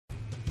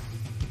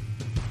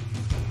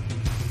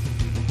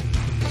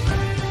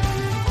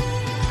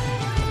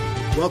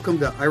Welcome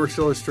to Irish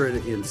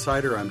Illustrated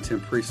Insider. I'm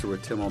Tim Priester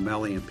with Tim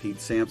O'Malley and Pete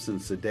Sampson.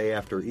 It's the day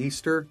after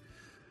Easter.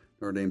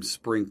 Notre Dame's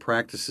spring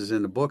practice is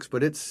in the books,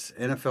 but it's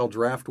NFL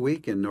draft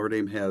week, and Notre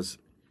Dame has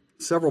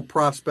several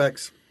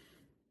prospects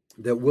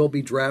that will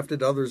be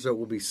drafted, others that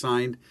will be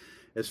signed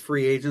as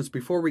free agents.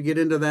 Before we get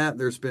into that,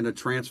 there's been a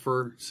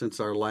transfer since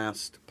our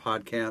last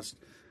podcast.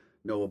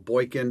 Noah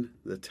Boykin,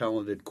 the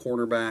talented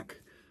cornerback,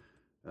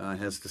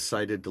 has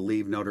decided to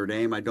leave Notre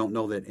Dame. I don't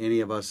know that any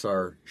of us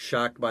are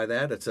shocked by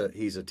that.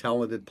 He's a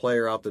talented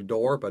player out the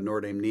door, but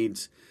Notre Dame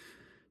needs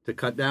to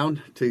cut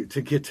down to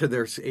get to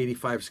their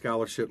 85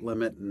 scholarship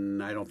limit,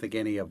 and I don't think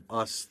any of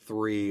us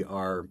three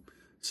are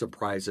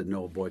surprised that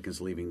Noah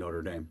Boykin's leaving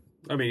Notre Dame.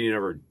 I mean, he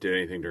never did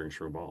anything during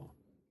spring ball.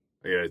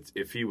 Yeah,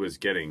 if he was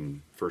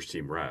getting first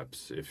team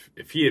reps,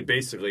 if he had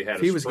basically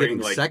had a spring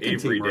like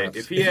Avery Davis,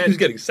 if he was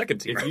getting second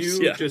team reps,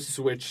 if you just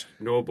switched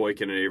Noah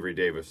Boykin and Avery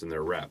Davis in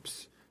their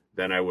reps,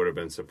 then I would have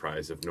been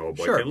surprised if Noah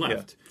Boykin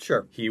left. Yeah,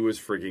 sure. He was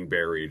freaking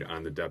buried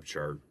on the depth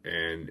chart.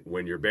 And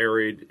when you're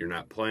buried, you're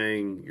not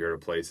playing, you're at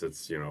a place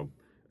that's,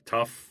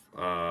 tough,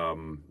 a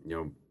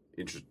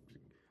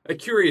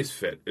curious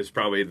fit is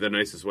probably the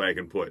nicest way I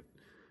can put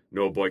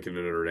Noah Boykin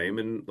to Notre Dame.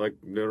 And like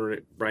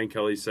Brian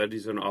Kelly said,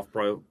 he's an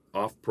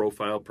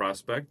off-profile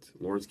prospect.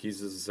 Lawrence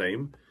Keys is the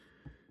same.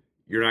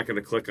 You're not going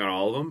to click on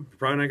all of them. You're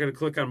probably not going to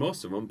click on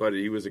most of them, but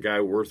he was a guy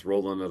worth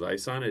rolling the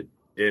dice on it.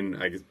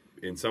 And I guess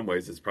in some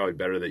ways, it's probably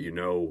better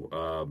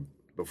that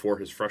before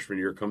his freshman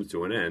year comes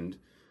to an end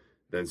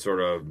than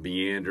sort of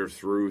meander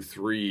through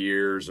 3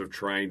 years of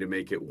trying to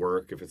make it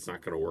work. If it's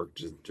not going to work,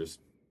 just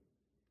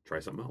try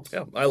something else.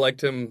 Yeah, I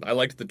liked him. I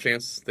liked the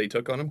chance they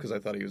took on him because I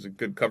thought he was a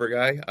good cover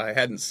guy. I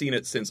hadn't seen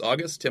it since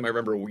August. Tim, I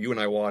remember you and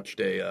I watched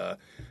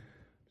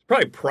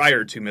probably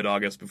prior to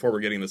mid-August, before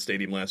we're getting in the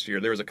stadium last year.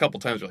 There was a couple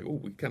times you're like,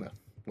 oh, we kind of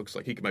looks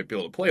like he might be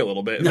able to play a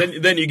little bit.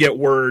 And then you get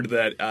word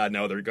that,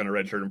 no, they're going to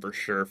redshirt him for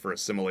sure for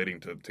assimilating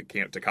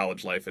to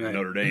college life in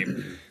Notre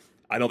Dame.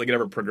 I don't think it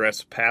ever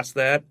progressed past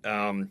that.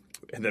 And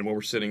then when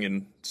we're sitting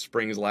in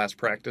spring's last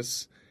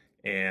practice,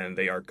 and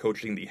they are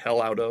coaching the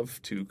hell out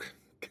of, to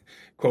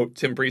quote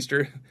Tim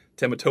Priester,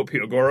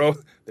 Temitope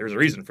Ogoro, there's a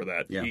reason for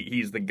that. Yeah.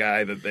 He's the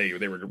guy that they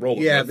were rolling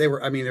with. Yeah, they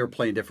were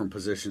playing different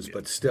positions,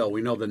 but still,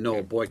 we know that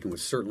Noah Boykin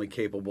was certainly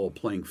capable of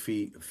playing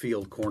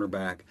field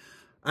cornerback.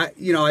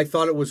 I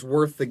thought it was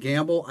worth the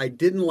gamble. I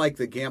didn't like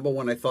the gamble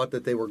when I thought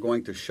that they were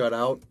going to shut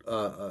out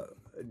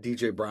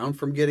DJ Brown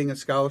from getting a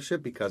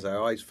scholarship, because I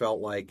always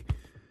felt like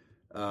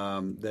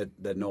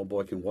that Noah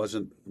Boykin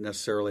wasn't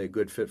necessarily a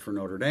good fit for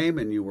Notre Dame,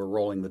 and you were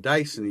rolling the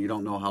dice, and you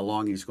don't know how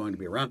long he's going to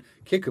be around.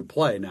 Kid could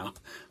play now.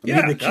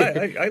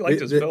 I liked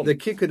his film. The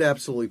kid could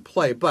absolutely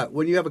play, but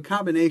when you have a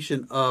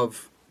combination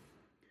of,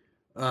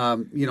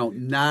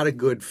 not a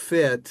good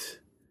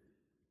fit.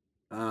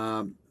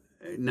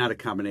 Not a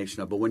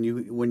combination of, but when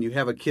you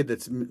have a kid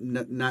that's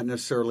not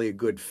necessarily a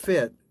good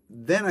fit,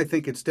 then I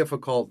think it's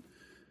difficult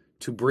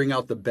to bring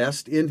out the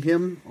best in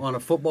him on a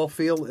football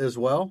field as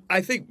well.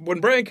 I think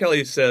when Brian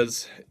Kelly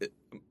says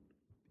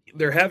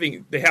they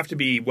have to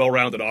be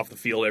well-rounded off the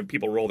field,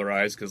 people roll their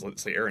eyes because,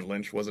 let's say, Aaron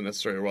Lynch wasn't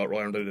necessarily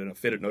well-rounded in a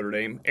fit at Notre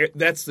Dame.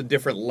 That's the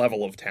different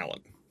level of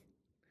talent.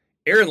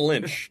 Aaron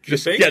Lynch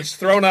just gets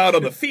thrown out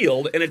on the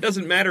field, and it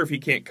doesn't matter if he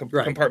can't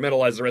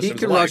compartmentalize the rest of his life.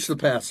 He can rush the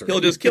passer. He'll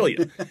just kill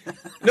you.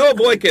 Noah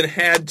Boykin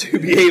had to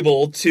be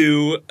able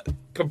to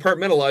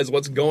compartmentalize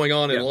what's going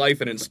on in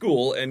life and in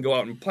school and go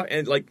out and play.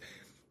 And,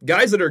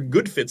 guys that are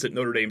good fits at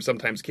Notre Dame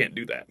sometimes can't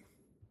do that.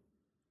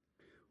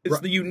 It's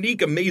the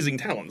unique, amazing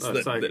talents.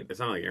 It's not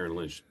like Aaron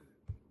Lynch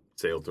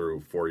sailed through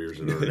 4 years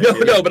in Notre Dame.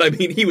 No, but I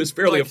mean, he was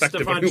fairly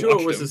effective. Stephon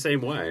Tuitt was the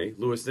same way.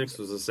 Lewis Nix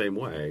was the same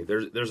way.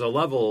 There's a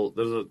level,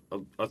 there's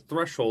a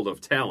threshold of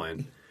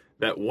talent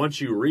that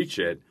once you reach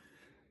it,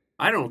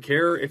 I don't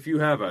care if you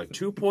have a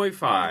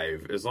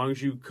 2.5, as long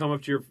as you come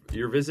up to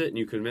your visit and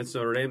you convince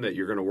Notre Dame that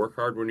you're going to work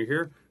hard when you're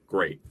here,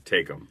 great,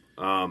 take them.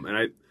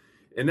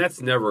 And that's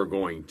never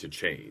going to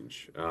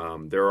change.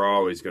 There are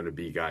always going to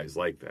be guys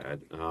like that,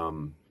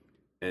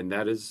 and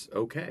that is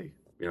okay.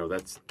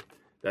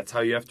 That's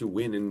how you have to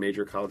win in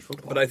major college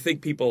football. But I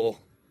think people,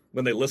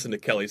 when they listen to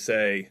Kelly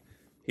say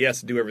he has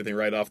to do everything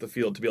right off the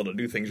field to be able to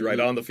do things right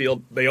on the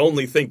field, they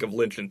only think of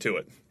Lynch and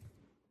Tuitt.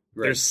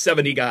 Right. There's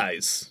 70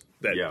 guys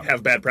that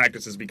have bad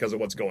practices because of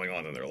what's going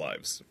on in their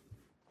lives.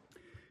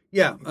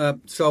 Yeah,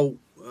 and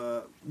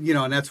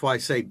that's why I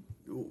say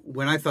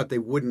when I thought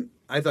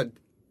I thought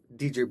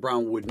DJ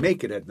Brown would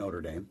make it at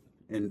Notre Dame.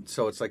 And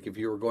so it's like if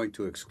you were going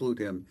to exclude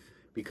him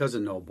because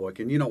of Noah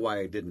Boykin, you know why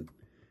I didn't.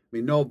 I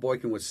mean, Noah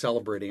Boykin was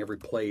celebrating every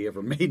play he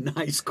ever made in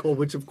high school,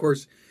 which, of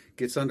course,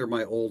 gets under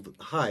my old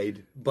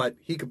hide, but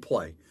he could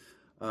play.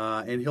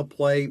 And he'll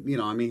play,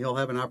 he'll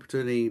have an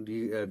opportunity.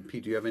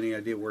 Pete, do you have any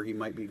idea where he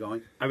might be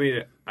going? I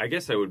mean, I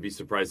guess I would be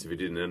surprised if he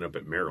didn't end up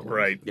at Maryland.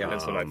 Right, yeah,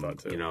 that's what I thought,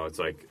 too. It's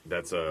like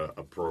that's a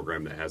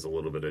program that has a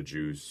little bit of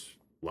juice.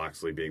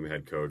 Loxley being the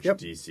head coach,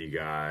 DC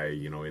guy,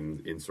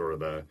 in sort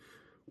of the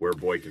where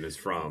Boykin is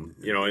from.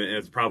 And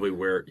it's probably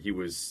where he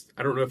was.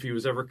 I don't know if he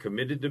was ever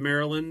committed to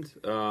Maryland.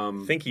 I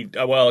think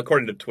well,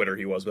 according to Twitter,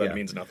 he was, but Yeah. that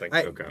means nothing.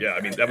 Okay. Yeah,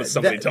 I mean, that was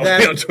somebody That- telling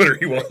me on Twitter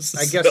he was.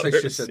 I guess So I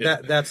should say yeah.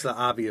 that's the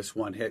obvious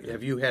one.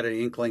 Have you had an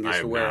inkling I as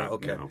have to where? not,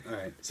 Okay, no. all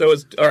right. So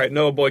is all right.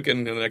 Noah Boykin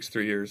in the next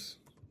 3 years,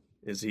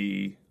 is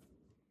he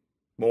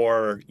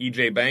more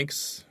E.J.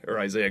 Banks or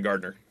Isaiah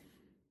Gardner?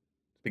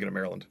 Speaking of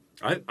Maryland,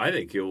 I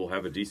think he'll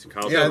have a decent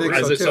college Yeah, I think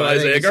career. so Isaiah- too. so I think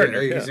Isaiah he's-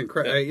 Gardner, he's yeah.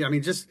 incredible. I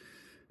mean, just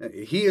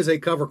he is a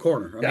cover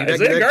corner. I Yeah, mean,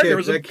 Isaiah Gardner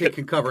was a that kid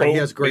can cover. pro- He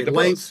has great made the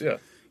length. pros,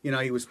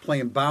 yeah. He was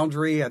playing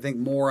boundary. I think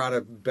more out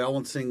of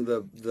balancing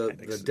the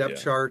think so, depth yeah.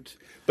 chart.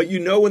 But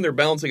when they're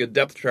balancing a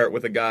depth chart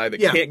with a guy that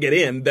Yeah. can't get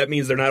in, that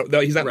means he's not in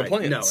the Right.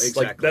 plans. No,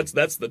 Like exactly.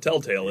 that's the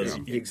telltale. Is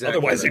Exactly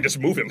otherwise right. you just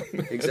move him.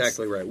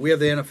 Exactly right. We have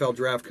the NFL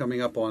draft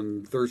coming up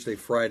on Thursday,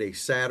 Friday,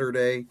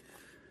 Saturday.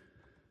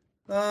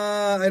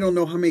 I don't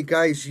know how many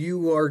guys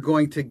you are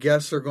going to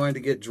guess are going to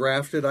get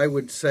drafted. I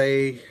would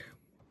say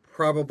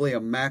probably a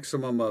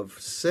maximum of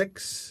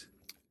 6.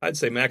 I'd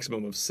say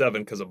maximum of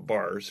 7 because of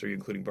bars. Are you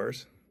including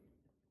bars?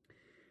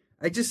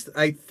 I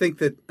think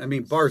that,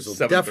 Barrs will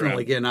 7th definitely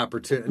round. get an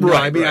opportunity. Right,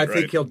 I right, think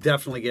right. he'll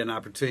definitely get an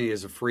opportunity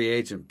as a free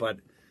agent, but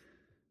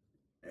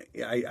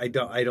I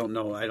don't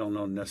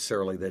know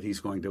necessarily that he's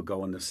going to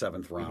go in the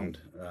 7th round.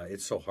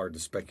 It's so hard to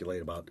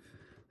speculate about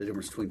the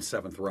difference between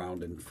 7th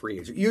round and free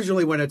agent.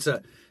 Usually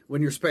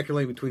when you're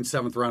speculating between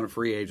 7th round and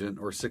free agent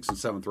or 6th and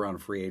 7th round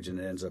and free agent,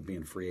 it ends up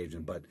being free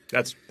agent. But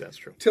That's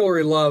true.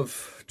 Tillery,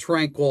 Love,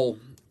 Tranquil,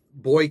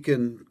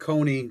 Boykin,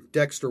 Coney,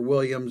 Dexter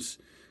Williams,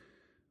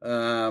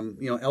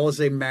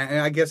 Alizé Mack.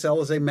 I guess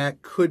Alizé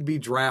Mack could be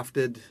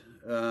drafted.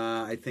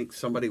 I think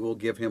somebody will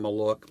give him a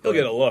look. He'll but-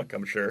 get a look,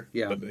 I'm sure.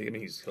 Yeah. But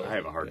he'll I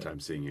have a hard time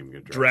seeing him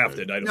get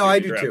drafted. drafted. No, I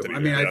think do he's too. drafted I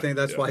mean, either. I think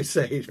that's Yeah. why I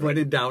say when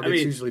in doubt,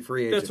 it's usually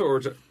free agent. That's what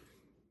we're.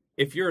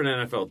 If you're an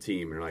NFL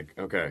team, you're like,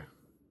 okay,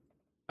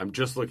 I'm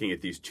just looking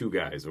at these two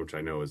guys, which I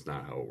know is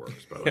not how it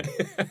works. By the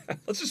way,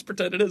 Let's just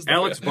pretend it is. that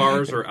Alex way.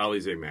 Bars or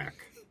Alizé Mack.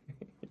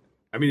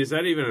 I mean, is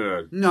that even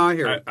a? No, I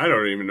hear you. I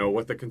don't even know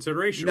what the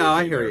consideration. No, would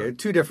I be hear there. you.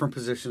 Two different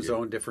positions,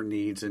 own different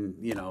needs, and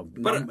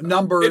But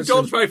numbers.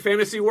 Indulge my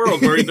fantasy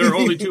world where there are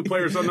only 2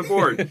 players on the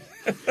board.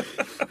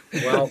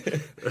 Well,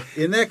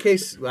 in that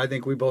case, I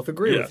think we both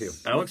agree Yes.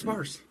 with you. Alex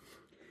Bars.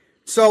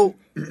 So,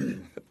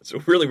 It's a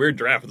really weird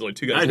draft. There's only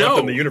 2 guys I left know.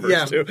 in the universe,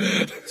 Yeah.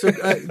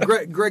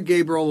 too. Greg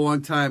Gabriel, a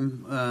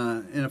longtime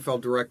NFL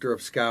director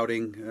of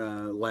scouting,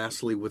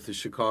 lastly with the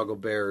Chicago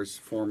Bears,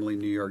 formerly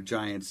New York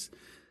Giants,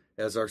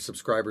 as our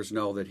subscribers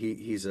know, that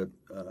he's a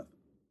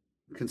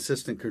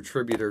consistent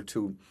contributor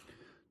to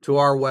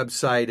our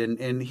website,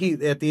 and he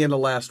at the end of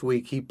last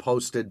week he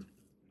posted,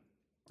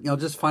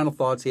 just final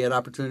thoughts. He had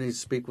opportunities to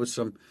speak with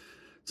some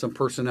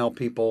personnel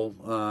people,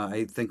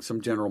 I think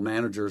some general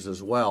managers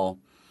as well.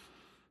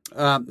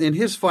 In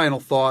his final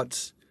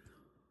thoughts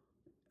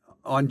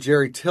on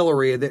Jerry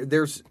Tillery, I think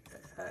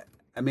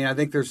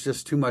there's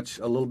just a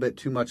little bit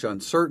too much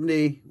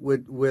uncertainty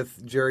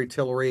with Jerry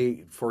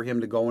Tillery for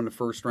him to go in the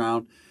first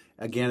round.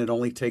 Again, it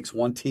only takes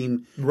one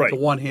team Right. to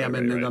want him,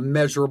 Right, and right. the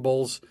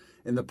measurables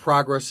and the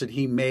progress that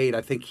he made,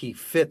 I think he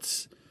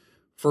fits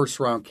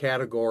first round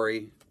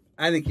category.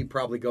 I think he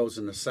probably goes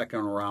in the second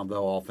round,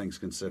 though, all things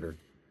considered.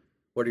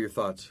 What are your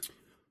thoughts?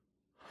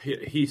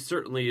 He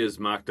certainly is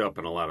mocked up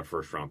in a lot of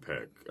first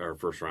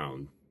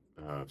round,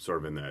 sort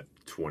of in that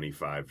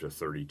 25 to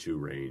 32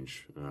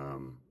 range.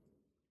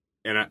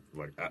 And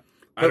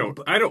I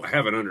don't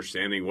have an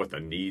understanding what the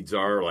needs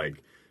are.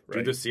 Like, do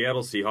Right. the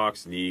Seattle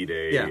Seahawks need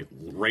a Yeah.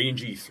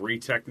 rangy 3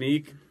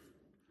 technique?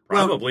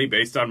 Well- Probably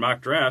based on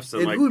mock drafts.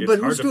 And And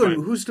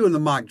who's doing the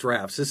mock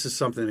drafts? This is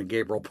something that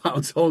Gabriel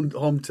pounds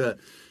home to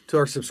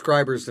our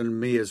subscribers and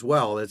me as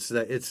well. It's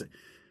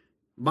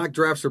mock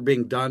drafts are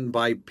being done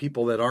by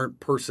people that aren't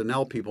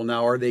personnel people.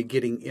 Now, are they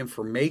getting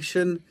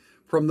information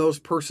from those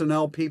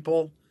personnel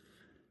people?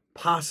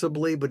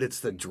 Possibly, but it's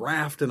the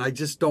draft, and I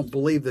just don't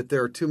believe that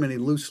there are too many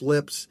loose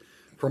lips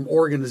from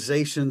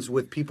organizations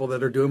with people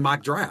that are doing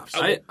mock drafts.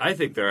 I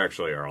think there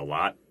actually are a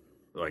lot.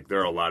 Like, there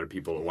are a lot of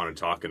people that want to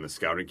talk in the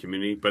scouting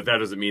community, but that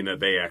doesn't mean that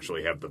they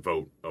actually have the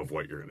vote of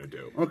what you're going to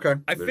do. Okay.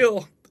 I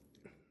feel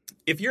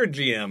if you're a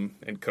GM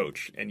and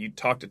coach and you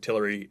talk to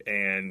Tillery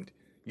and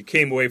you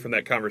came away from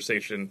that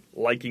conversation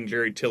liking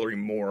Jerry Tillery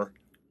more,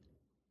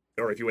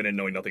 or if you went in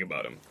knowing nothing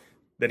about him,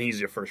 then he's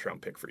your first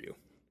round pick for you.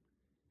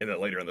 And then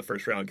later in the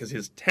first round, because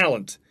his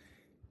talent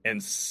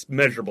and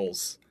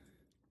measurables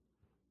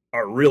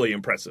are really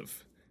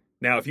impressive.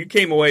 Now, if you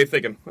came away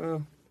thinking,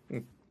 well,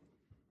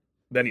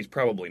 then he's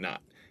probably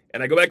not.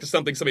 And I go back to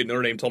something somebody at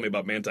Notre Dame told me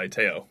about Manti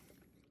Te'o,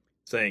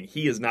 saying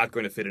he is not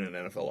going to fit in an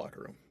NFL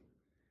locker room.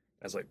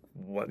 I was like,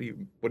 what do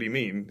you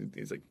mean?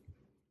 He's like,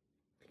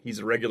 he's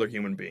a regular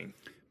human being.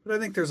 But I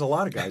think there's a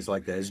lot of guys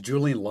like that. Is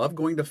Julian Love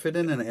going to fit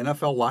in an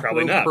NFL locker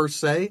Probably room not. per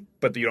se?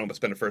 But you don't have to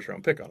spend a first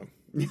round pick on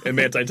him. And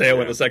Manti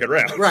Te'o in the second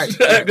round. Right.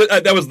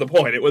 That was the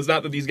point. It was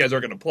not that these guys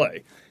aren't going to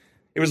play.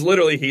 It was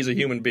literally he's a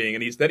human being.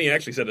 And then he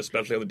actually said,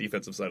 especially on the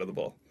defensive side of the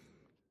ball.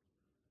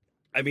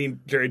 I mean,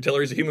 Jerry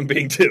Tillery's a human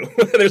being too.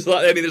 There's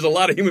a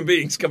lot of human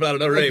beings coming out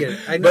of Notre Dame.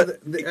 I know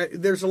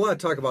there's a lot of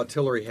talk about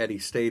Tillery had he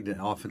stayed an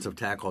offensive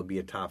tackle, would be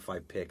a top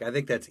 5 pick. I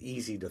think that's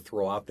easy to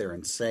throw out there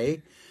and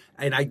say,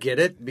 and I get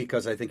it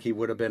because I think he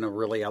would have been a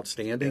really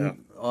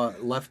outstanding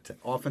left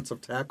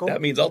offensive tackle.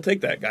 That means I'll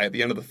take that guy at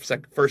the end of the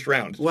first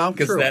round. Well,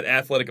 because true. that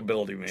athletic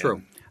ability, man.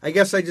 True. I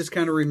guess I just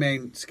kind of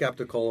remain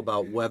skeptical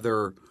about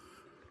whether.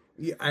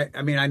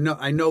 I mean, I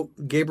know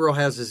Gabriel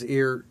has his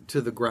ear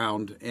to the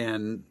ground,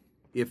 and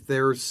if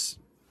there's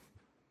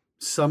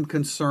some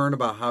concern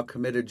about how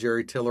committed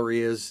Jerry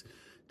Tillery is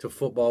to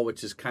football,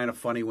 which is kind of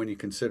funny when you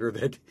consider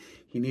that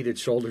he needed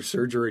shoulder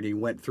surgery and he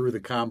went through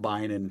the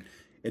combine and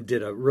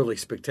did a really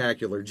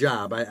spectacular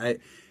job.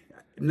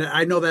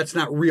 I know that's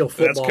not real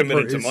football. That's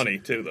committed to money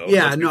too, though.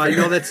 Yeah, no, I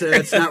know that's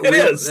not real.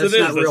 It is. That's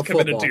not real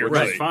committed football, to your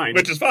right? money, Fine.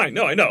 which is fine.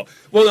 No, I know.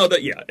 Well, no,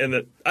 and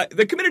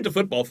the committed to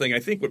football thing. I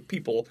think what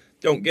people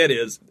don't get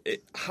is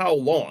how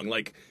long.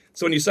 Like,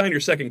 so when you sign your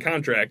second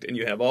contract and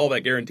you have all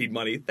that guaranteed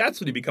money,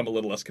 that's when you become a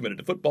little less committed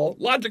to football.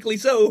 Logically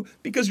so,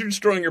 because you're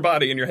destroying your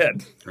body and your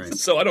head. Right.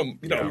 So I don't,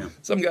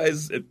 some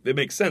guys it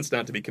makes sense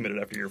not to be committed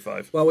after year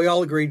 5. Well, we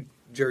all agreed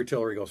Jerry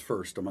Tillery goes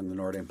first among the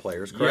Notre Dame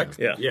players, correct?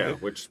 Yeah,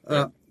 which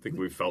I think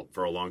we've felt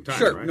for a long time.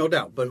 Sure, right? no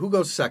doubt. But who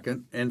goes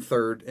second and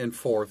third and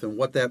fourth, and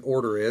what that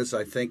order is?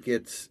 I think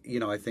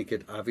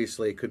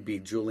obviously it could be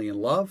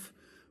Julian Love,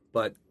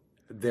 but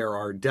there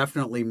are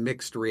definitely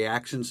mixed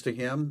reactions to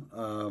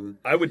him.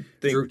 I would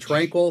think Drew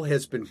Tranquill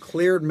has been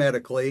cleared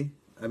medically.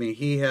 I mean,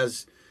 he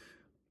has.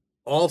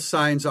 All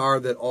signs are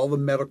that all the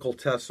medical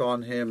tests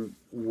on him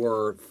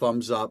were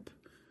thumbs up,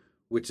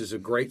 which is a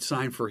great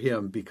sign for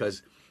him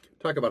because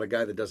talk about a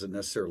guy that doesn't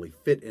necessarily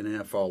fit in an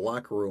NFL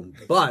locker room,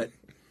 but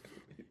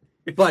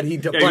he does.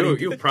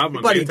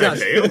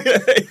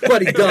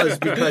 But he does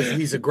because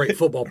he's a great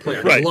football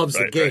player. He loves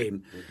the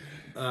game.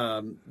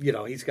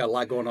 Right. He's got a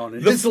lot going on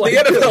in the his life.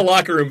 The NFL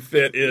locker room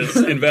fit is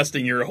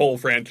investing your whole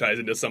franchise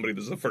into somebody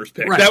that's the first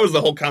pick. Right. That was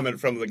the whole comment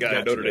from the guy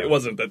at Notre Dame. It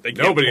wasn't that they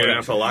can't Nobody in play.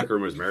 an NFL locker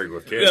room is married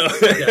with kids.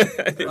 Yeah.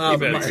 That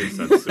makes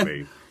sense to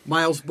me.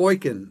 Miles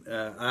Boykin,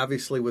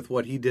 obviously with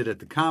what he did at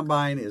the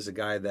Combine, is a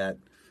guy that,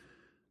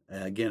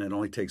 again, it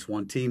only takes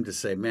one team to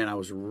say, man, I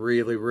was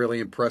really, really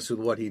impressed with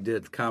what he did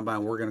at the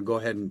Combine. We're going to go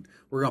ahead and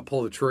we're going to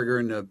pull the trigger.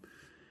 And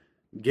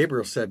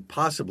Gabriel said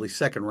possibly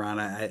second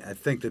round. I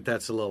think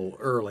that's a little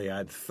early.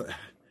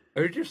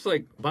 Or just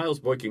like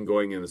Miles Boykin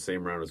going in the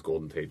same round as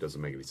Golden Tate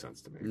doesn't make any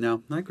sense to me.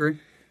 No, I agree.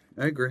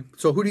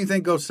 So who do you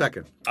think goes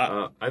second?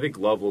 I think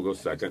Love will go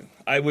second.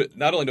 I would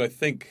not only do I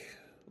think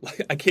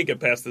I can't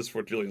get past this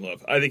for Julian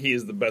Love. I think he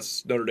is the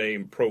best Notre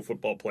Dame pro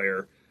football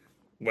player.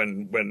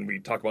 When we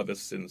talk about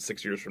this in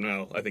 6 years from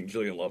now, I think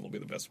Julian Love will be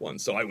the best one.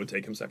 So I would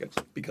take him second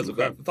because of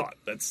that thought.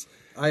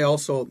 I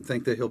also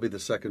think that he'll be the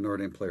second Notre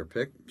Dame player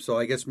pick. So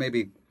I guess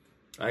maybe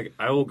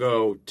I will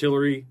go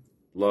Tillery,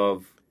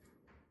 Love,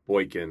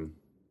 Boykin.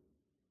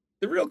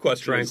 The real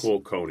question Tranquill,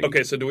 is Coney.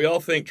 Okay, so do we all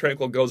think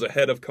Tranquill goes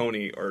ahead of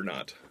Coney or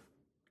not?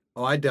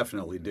 Oh, I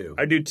definitely do.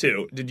 I do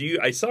too.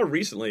 I saw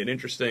recently an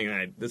interesting.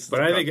 I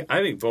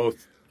think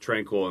both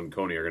Tranquill and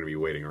Coney are going to be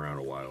waiting around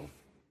a while.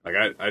 Like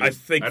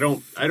I don't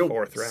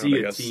fourth round,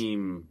 see a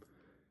team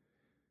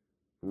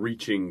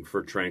reaching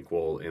for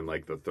Tranquill in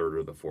like the third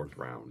or the fourth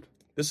round.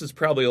 This is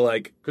probably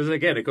like because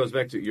again it goes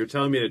back to you're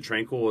telling me that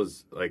Tranquill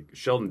was like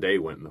Sheldon Day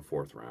went in the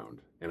fourth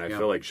round, and I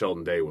feel like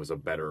Sheldon Day was a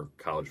better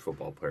college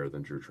football player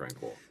than Drew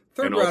Tranquill.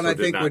 Third and round, also I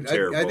think did would. not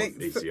tear I both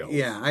think ACLs.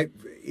 yeah.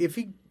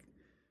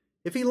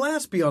 If he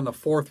lasts beyond the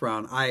fourth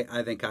round, I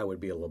think I would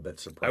be a little bit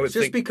surprised.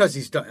 Just because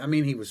he's done. I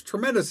mean, he was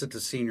tremendous at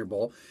the Senior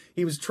Bowl.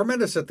 He was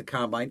tremendous at the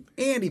Combine,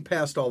 and he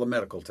passed all the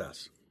medical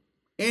tests.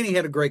 And he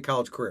had a great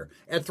college career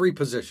at 3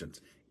 positions.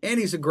 And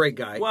he's a great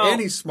guy.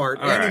 And he's smart.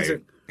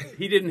 And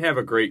he didn't have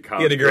a great college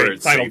he had a great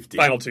career at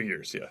final 2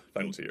 years. Yeah,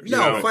 final 2 years.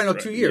 No, final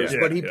 2 years. Yeah,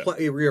 but he played.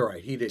 You're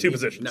right. He did 2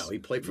 positions. No, he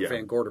played for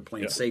Van Gorder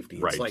playing safety.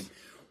 Right. It's like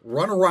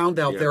run around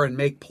out there and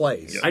make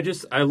plays. Yeah.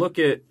 I look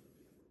at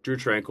Drew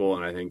Tranquill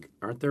and I think,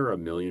 aren't there a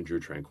million Drew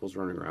Tranquills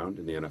running around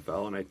in the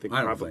NFL? And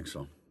I don't think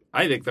so.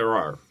 I think there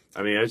are.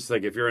 I mean, I just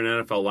like if you're an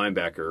NFL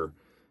linebacker,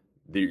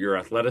 your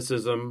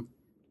athleticism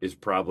is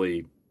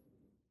probably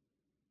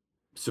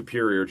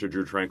superior to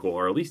Drew Tranquill,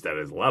 or at least at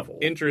his level.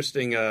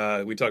 Interesting.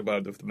 We talked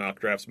about the mock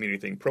drafts meaning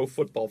anything. Pro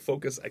Football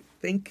Focus, I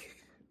think,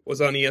 was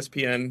on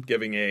ESPN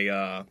giving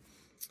a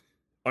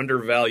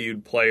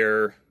undervalued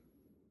player.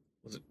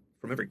 Was it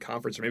from every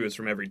conference, or maybe it was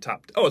from every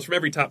it's from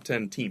every top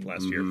 10 team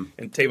last year.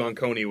 And Tavon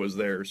Coney was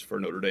theirs for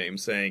Notre Dame,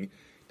 saying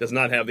does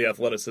not have the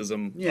athleticism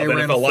of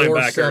NFL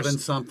linebackers, 4.7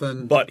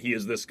 something, but he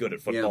is this good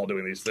at football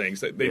doing these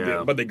things. But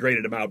they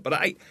graded him out. But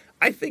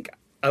I think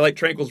I like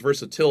Tranquill's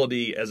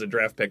versatility as a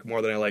draft pick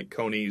more than I like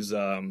Coney's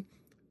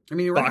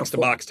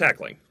box-to-box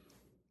tackling.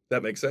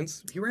 That makes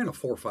sense? He ran a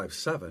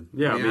 4.57.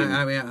 Yeah,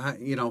 I mean,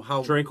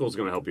 how Tranquill's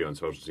going to help you on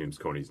special teams.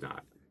 Coney's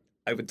not.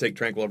 I would take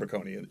Tranquill over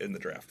Coney in the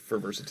draft for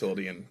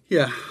versatility and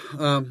I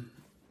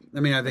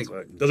think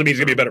doesn't mean he's going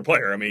to be a better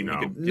player. I mean,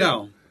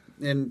 no.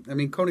 And I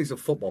mean, Coney's a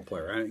football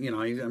player.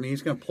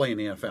 He's going to play in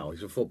the NFL.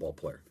 He's a football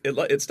player.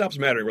 It stops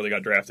mattering where they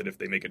got drafted if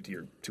they make it to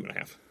year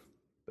 2.5.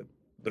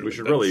 We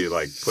should really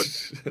mark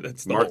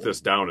this.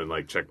 this down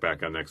and check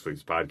back on next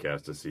week's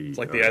podcast to see. It's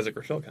like the Isaac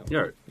Rochelle count.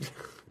 Yeah.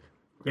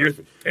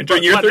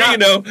 Entering year 3,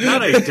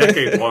 not a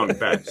decade-long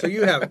bet. So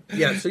you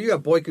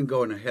have Boykin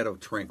going ahead of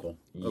Tranquil.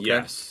 Okay?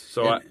 Yes.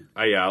 So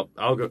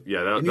I'll go.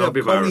 Yeah, And that'll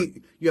be my.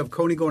 you have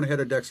Coney going ahead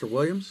of Dexter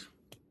Williams.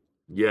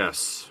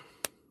 Yes.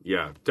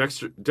 Yeah,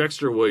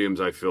 Dexter Williams,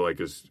 I feel like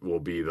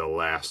will be the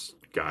last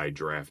guy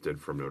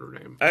drafted from Notre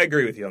Dame. I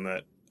agree with you on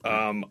that.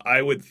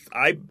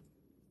 I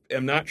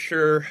am not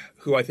sure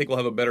who I think will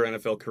have a better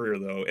NFL career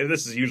though. And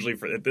this is usually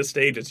at this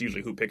stage, it's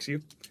usually who picks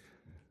you.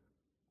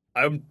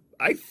 I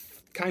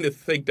kind of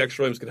think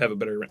Dexter Williams could have a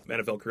better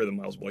NFL career than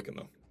Miles Boykin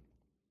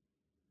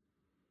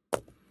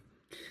though.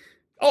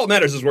 All that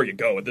matters is where you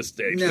go at this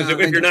stage. Because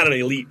if you're not an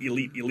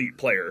elite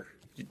player,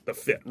 the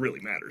fit really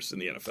matters in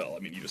the NFL. I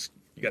mean, you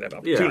got to have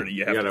opportunity.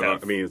 Yeah,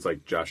 I mean, it's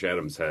like Josh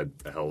Adams had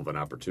a hell of an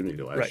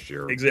opportunity last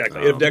year.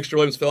 Exactly. If Dexter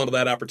Williams fell into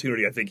that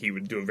opportunity, I think he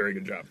would do a very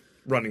good job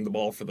running the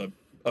ball for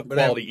a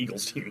quality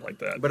Eagles team like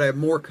that. But I have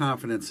more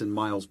confidence in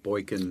Miles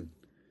Boykin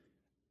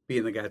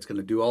being the guy that's going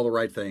to do all the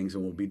right things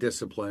and will be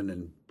disciplined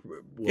and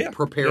will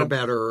prepare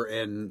better.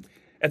 And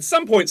at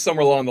some point,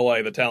 somewhere along the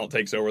line, the talent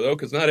takes over, though,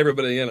 because not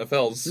everybody in the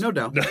NFL's no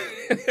doubt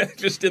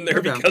just in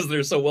there because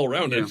they're so well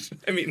rounded. Yeah.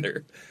 I mean,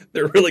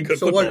 they're really good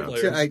football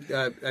players.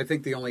 I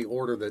think the only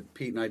order that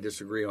Pete and I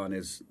disagree on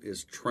is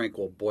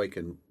Tranquil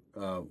Boykin.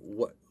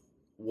 What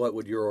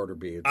would your order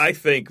be? I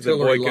think that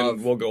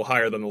Boykin will go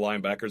higher than the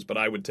linebackers, but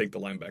I would take the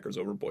linebackers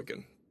over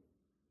Boykin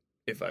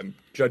if I'm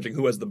judging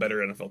who has the better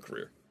NFL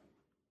career.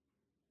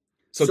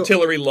 So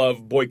Tillery,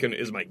 Love, Boykin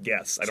is my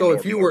guess. I don't know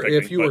if you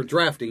were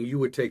drafting, you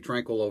would take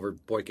Tranquil over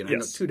Boykin. Yes. I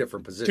know two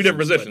different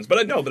positions.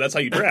 But that's how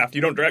you draft.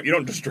 You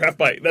don't just draft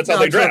by. That's how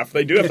they draft.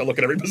 They do have to look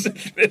at every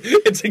position.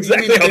 It's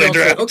exactly how they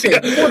draft. Okay,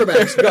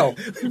 quarterbacks go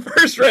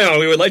first round.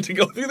 We would like to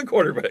go through the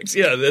quarterbacks.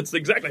 Yeah, that's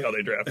exactly how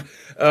they draft.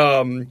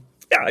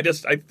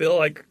 I feel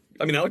like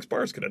Alex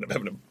Bars could end up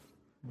having a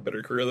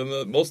better career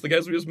than most of the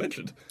guys we just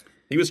mentioned.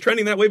 He was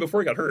trending that way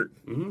before he got hurt.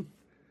 Mm-hmm.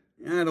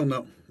 I don't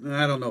know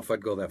if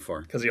I'd go that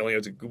far. Because he only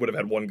would have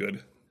had one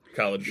good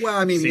college season. Well,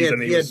 I mean,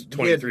 he was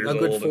 23 years old. A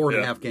good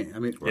 4.5 games. I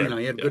mean, he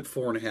had a good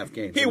 4.5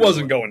 games. He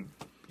wasn't going.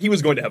 He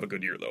was going to have a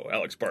good year, though,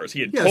 Alex Bars.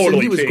 He had totally so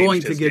he was changed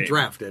going to his get game.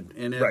 drafted.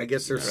 And I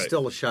guess there's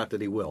still a shot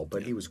that he will.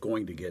 But he was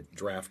going to get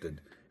drafted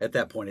at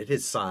that point at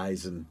his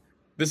size. And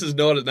this is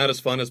not as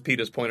fun as Pete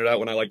has pointed out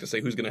when I like to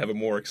say who's going to have a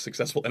more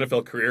successful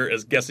NFL career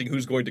as guessing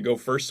who's going to go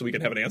first so we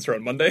can have an answer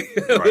on Monday.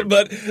 Right.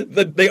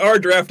 But they are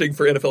drafting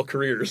for NFL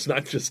careers,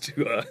 not just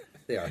to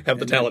have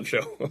the talent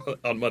show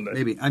on Monday.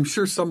 Maybe. I'm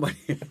sure somebody,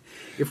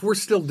 if we're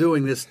still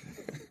doing this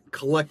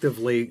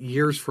collectively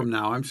years from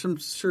now, I'm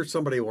sure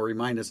somebody will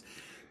remind us.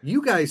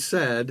 You guys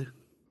said,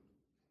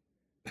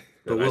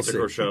 but we'll see.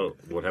 Rochelle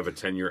would have a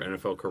 10-year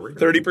NFL career.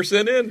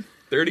 30% in.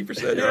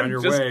 30% You're in. on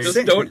your way.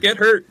 Just don't get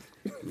hurt.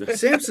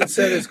 Sampson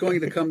said it's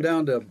going to come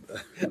down to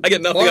I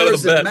get nothing out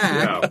of the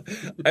bet.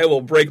 Yeah. I will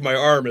break my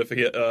arm if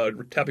he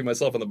tapping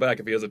myself on the back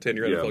if he has a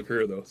 10-year NFL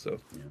career, though. So,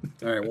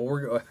 all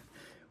right.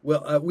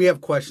 Well, we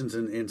have questions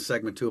in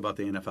segment 2 about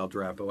the NFL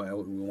draft. But we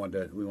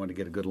wanted to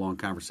get a good long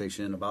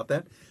conversation in about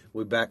that.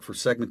 We'll be back for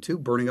segment 2,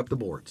 burning up the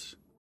boards.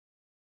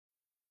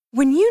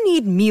 When you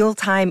need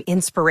mealtime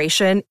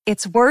inspiration,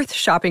 it's worth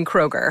shopping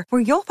Kroger,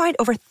 where you'll find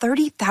over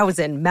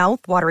 30,000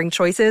 mouth-watering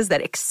choices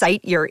that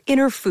excite your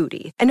inner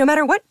foodie. And no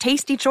matter what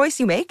tasty choice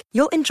you make,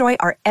 you'll enjoy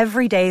our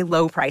everyday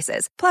low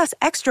prices, plus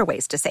extra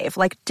ways to save,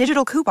 like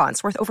digital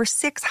coupons worth over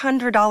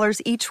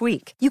 $600 each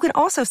week. You can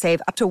also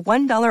save up to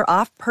 $1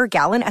 off per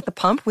gallon at the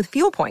pump with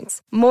fuel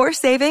points. More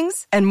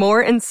savings and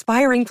more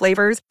inspiring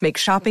flavors make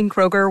shopping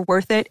Kroger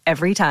worth it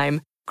every time.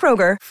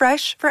 Kroger,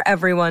 fresh for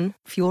everyone.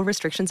 Fuel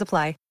restrictions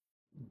apply.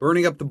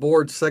 Burning up the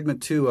board,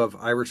 segment 2 of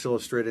Irish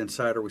Illustrated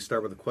Insider. We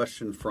start with a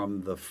question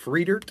from the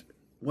Friedert.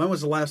 When was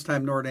the last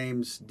time Notre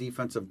Dame's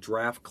defensive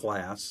draft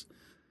class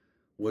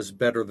was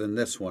better than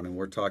this one? And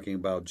we're talking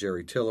about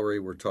Jerry Tillery.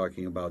 We're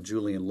talking about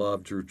Julian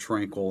Love, Drew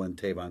Tranquil, and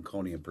Tavon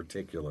Coney in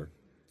particular.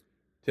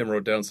 Tim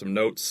wrote down some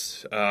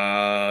notes.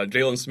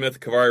 Jalen Smith,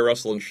 Kavari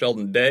Russell, and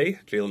Sheldon Day.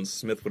 Jalen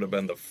Smith would have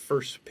been the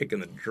first pick in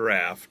the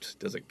draft.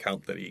 Does it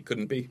count that he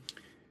couldn't be?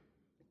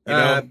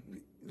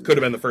 Could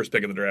have been the first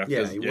pick in the draft.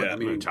 Yeah, I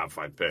mean, top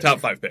 5 pick. Top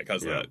 5 pick.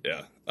 How's that?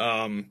 Yeah.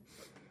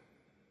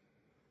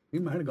 He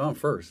might have gone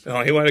first.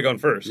 Oh, he might have gone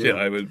first. Yeah,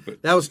 I would.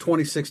 But... That was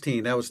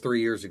 2016. That was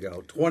 3 years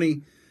ago.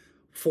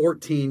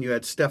 2014, you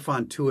had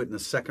Stephon Tuitt in the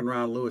second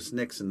round, Lewis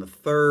Nix in the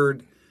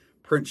third,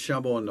 Prince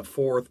Shumble in the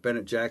fourth,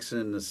 Bennett Jackson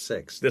in the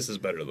sixth. This is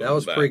better than that. That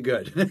was pretty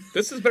good.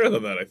 This is better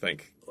than that, I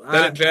think.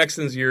 Bennett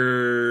Jackson's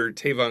your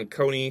Tavon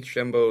Coney,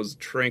 Shembo's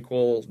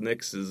Tranquil,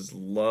 Nix is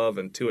Love,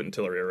 and Tuitt and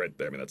Tillery are right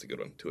there. I mean, that's a good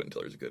one. Tuitt and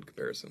Tillery is a good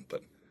comparison,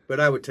 but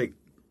I would take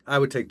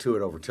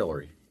Tuitt over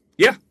Tillery.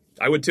 Yeah,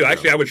 I would too.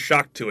 Actually, I was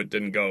shocked Tuitt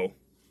didn't go,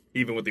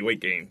 even with the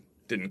weight gain,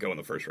 didn't go in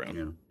the first round.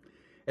 Yeah,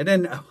 and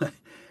then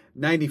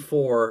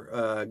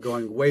 94,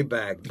 going way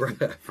back.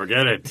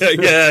 Forget it.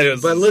 Yeah, it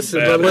was But listen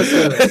bad.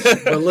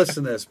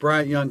 to this.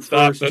 Bryant Young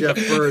first, Jeff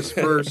Burris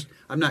first.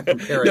 I'm not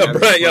comparing. No, I'm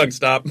Bryant just Young,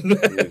 stop.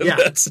 Yeah.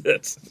 That's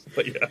it.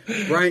 But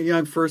yeah. Bryant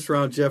Young first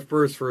round, Jeff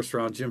Burris first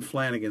round, Jim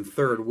Flanagan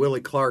third, Willie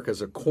Clark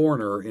as a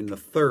corner in the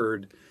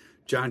third,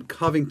 John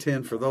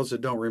Covington, for those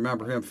that don't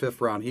remember him,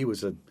 fifth round. He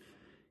was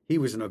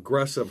an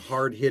aggressive,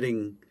 hard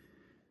hitting,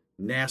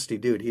 nasty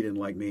dude. He didn't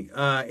like me.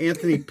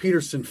 Anthony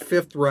Peterson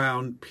fifth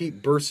round,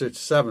 Pete Bursich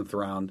seventh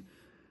round.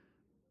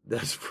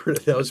 That was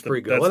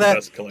pretty good. That's Well, the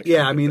best collection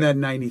yeah, I right mean there. that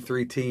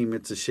 '93 team.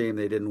 It's a shame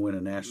they didn't win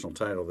a national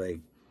title.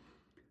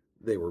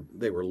 They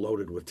were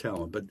loaded with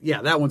talent. But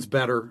yeah, that one's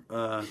better.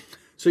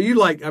 So you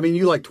like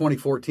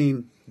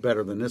 2014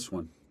 better than this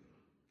one.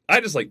 I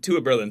just like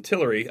Tua better than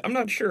Tillery. I'm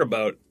not sure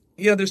about.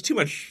 Yeah, there's too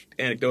much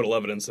anecdotal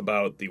evidence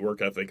about the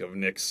work ethic of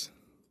Nix.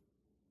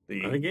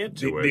 I think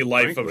The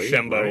life frankly, of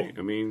Shembo. right?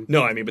 I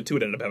mean, but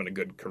Tua ended up having a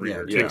good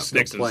career. Yeah, Nix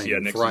still is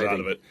playing, Nix is out thriving.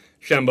 of it.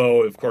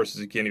 Shembo, of course,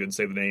 you can't even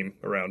say the name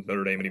around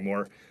Notre Dame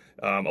anymore.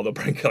 Although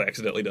Brian Kelly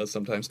accidentally does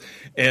sometimes,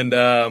 and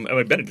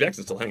Bennett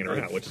Jackson's still hanging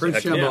around, which Prince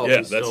is a heck Shembo- yeah,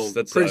 he's still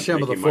that's Prince Shembo,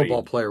 the making football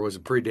money. player, was a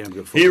pretty damn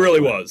good football he really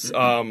player. was.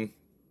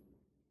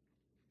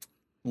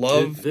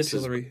 Love this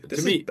Tillery. is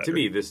to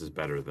me this is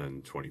better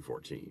than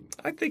 2014.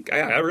 I think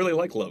I really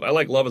like Love. I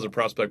like Love as a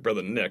prospect better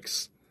than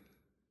Nix.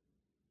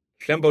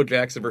 Shembo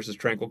Jackson versus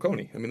Tranquil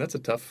Coney. I mean, that's a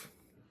tough.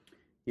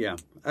 Yeah,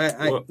 Well,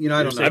 I don't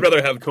know. I'd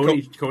rather have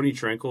Coney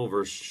Tranquil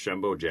versus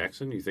Shembo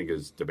Jackson. You think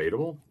is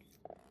debatable?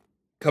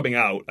 coming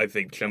out. I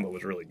think Shembo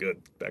was really good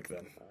back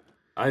then.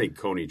 I think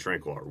Coney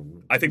Tranquil are.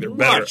 I think they're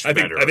better. much I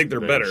think they're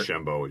than better.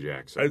 Shembo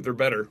Jackson. I think they're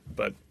better,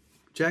 but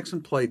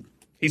Jackson played.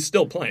 he's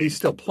still playing. He's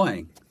still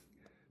playing.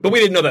 But we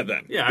didn't know that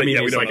then. yeah, I But mean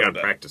we he's don't like know on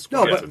that. practice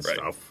No, squads but- and right.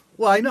 stuff.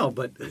 Well, I know,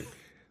 but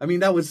I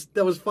mean that was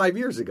 5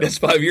 years ago. That's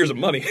 5 years of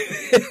money.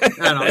 I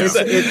don't know.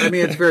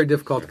 It's very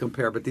difficult to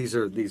compare, but these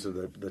are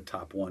the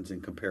top ones in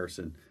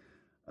comparison.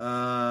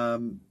 How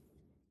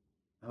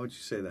would you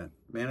say that?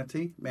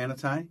 Manatee?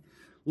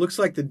 Looks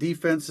like the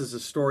defense is a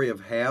story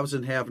of haves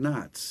and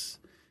have-nots.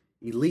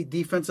 Elite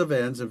defensive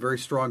ends and very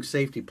strong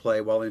safety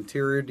play, while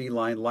interior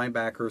D-line,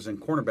 linebackers, and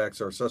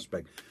cornerbacks are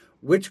suspect.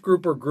 Which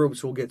group or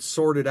groups will get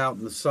sorted out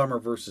in the summer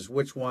versus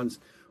which ones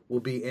will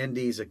be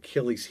ND's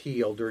Achilles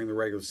heel during the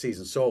regular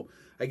season? So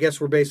I guess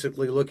we're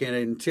basically looking at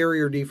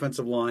interior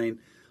defensive line,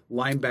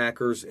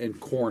 linebackers, and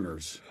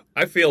corners.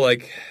 I feel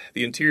like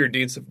the interior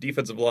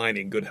defensive line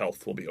in good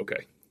health will be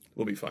okay.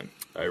 We'll be fine.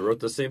 I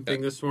wrote the same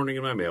thing this morning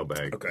in my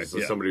mailbag. Okay, So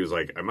yeah. somebody was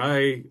like,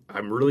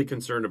 I'm really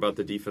concerned about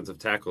the defensive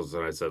tackles.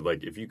 And I said,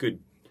 like, if you could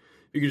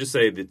just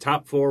say the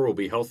top four will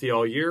be healthy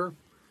all year,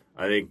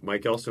 I think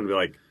Mike Elston would be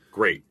like,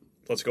 great.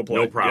 Let's go play.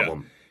 No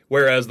problem. Yeah.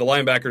 Whereas the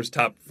linebackers,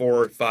 top 4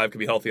 or 5, could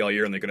be healthy all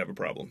year and they could have a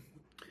problem.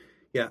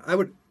 Yeah, I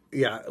would.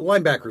 Yeah,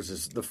 linebackers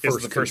is the first.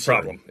 Is the first concern.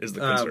 problem. Is the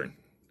concern.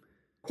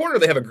 Corner,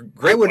 they have a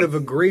great I would one. have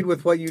agreed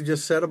with what you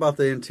just said about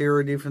the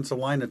interior defensive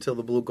line until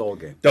the blue goal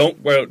game.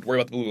 Don't worry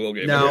about the Blue Whale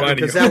game. I'm No, reminding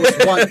because you. that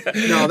was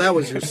one. No, that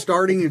was your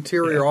starting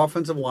interior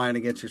offensive line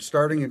against your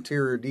starting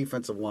interior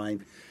defensive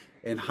line,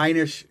 and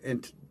Heinisch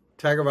and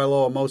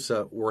Tagovailoa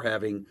Mosa were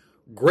having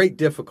great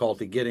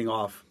difficulty getting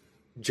off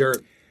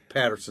Jarrett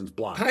Patterson's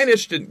blocks.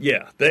 Heinisch didn't.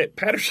 Yeah,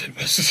 Patterson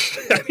was.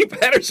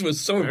 Patterson was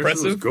so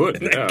impressive. was good,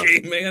 in that yeah.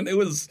 game, man. It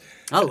was.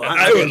 I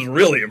was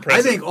really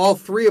impressive. I think all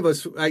three of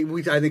us. I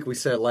think we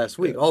said it last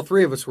week. All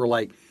three of us were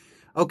like,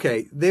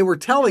 okay, they were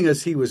telling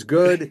us he was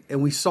good,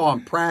 and we saw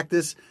him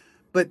practice,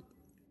 but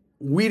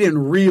we didn't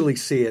really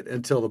see it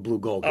until the blue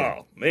goal game.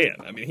 Oh man,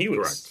 I mean, he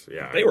was. Correct.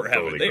 Yeah, they were I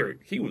having. totally agree.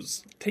 He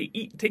was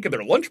taking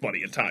their lunch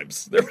money at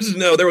times. There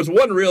was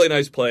one really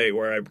nice play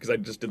where because I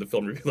just did the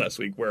film review last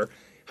week where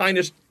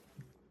Heinisch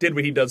did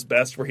what he does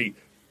best, where he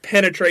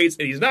penetrates,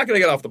 and he's not going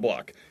to get off the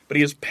block, but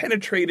he has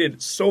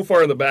penetrated so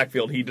far in the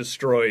backfield he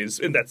destroys,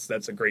 and that's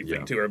a great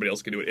thing too. Everybody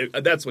else can do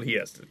it. That's what he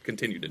has to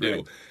continue to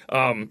do.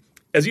 Right.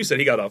 As you said,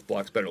 he got off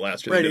blocks better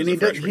last year. Right, than and he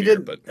did as a freshman year,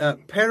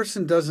 but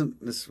Patterson doesn't.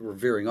 We're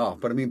veering off,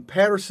 but I mean,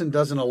 Patterson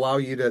doesn't allow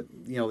you to,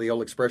 the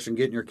old expression,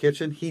 get in your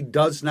kitchen. He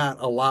does not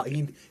allow.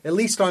 He at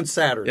least on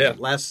Saturday,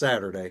 last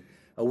Saturday,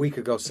 a week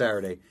ago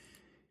Saturday,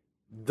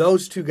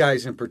 those two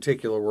guys in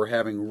particular were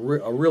having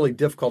a really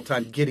difficult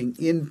time getting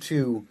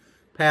into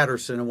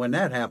Patterson, and when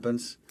that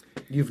happens,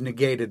 you've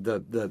negated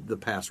the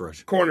pass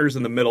rush. corners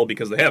in the middle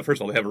because they have. First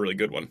of all, they have a really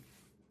good one.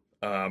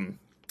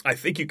 I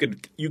think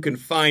you can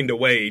find a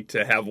way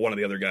to have one of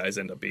the other guys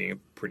end up being a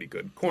pretty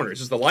good corner.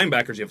 It's just the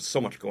linebackers, you have so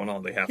much going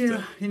on. They have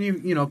Yeah,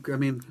 to. and I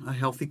mean, a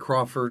healthy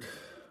Crawford.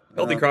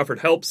 Healthy Crawford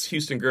helps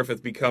Houston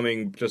Griffith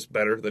becoming just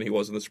better than he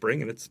was in the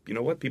spring, and it's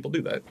what people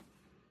do that.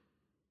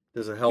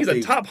 There's a healthy.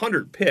 He's a top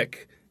 100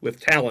 pick with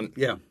talent.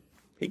 Yeah.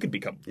 He could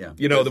become. Yeah.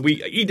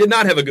 He did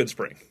not have a good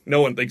spring.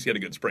 No one thinks he had a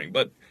good spring,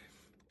 but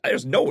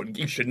there's no one.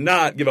 You should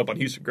not give up on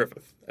Houston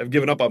Griffith. I've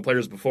given up on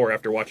players before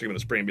after watching him in the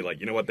spring and be like,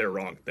 you know what, they're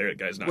wrong. That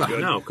guy's not good.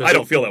 no, 'cause I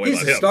don't feel that way He's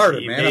about a him.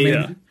 starter, man. I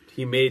mean,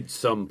 he made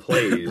some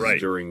plays Right.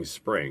 during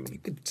spring. He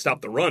could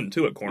stop the run,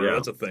 too, at corner. Yeah.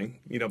 That's a thing.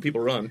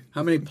 People run.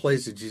 How many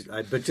plays did you?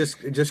 But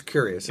just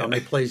curious, how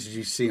many plays did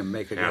you see him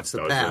make against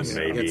the Half pass? dozen,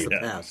 maybe. Against the Yeah.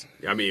 pass.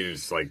 I mean,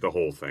 it's like the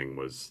whole thing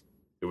was.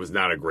 It was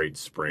not a great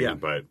spring, Yeah.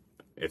 but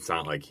it's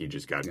not like he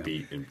just got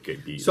beat and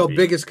get beat. So and beat.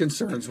 biggest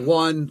concerns: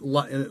 one,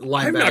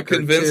 linebacker. I'm not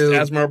convinced two,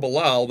 Asmar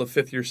Bilal, the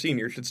fifth-year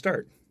senior, should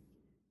start.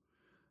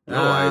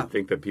 No, I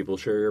think that people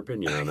share your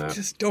opinion on I that.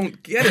 just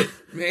don't get it,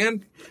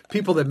 man.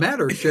 people that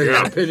matter share your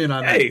Yeah. opinion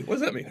on that. Hey, what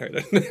does that mean?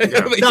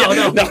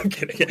 No. I'm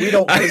kidding. We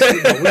don't.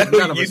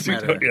 None of You us two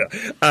matter. don't-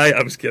 yeah,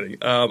 I was kidding.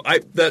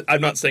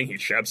 I'm not saying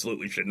he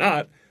absolutely should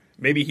not.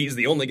 Maybe he's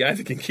the only guy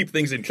that can keep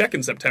things in check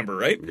in September,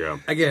 right? Yeah.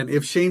 Again,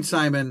 if Shane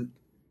Simon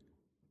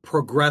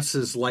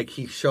progresses like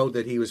he showed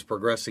that he was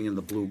progressing in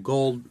the blue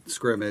gold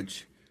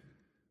scrimmage,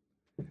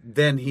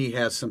 then he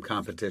has some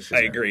competition.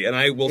 I there. agree, and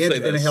I will And, say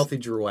this: and a healthy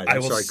Drew White. I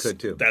I'm will sorry, s- could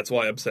too. That's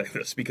why I'm saying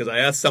this, because I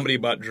asked somebody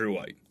about Drew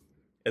White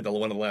at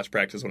one of the last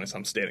practices when I saw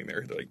him standing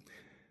there. They're like,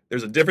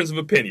 there's a difference of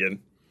opinion,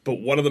 but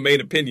one of the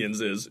main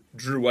opinions is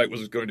Drew White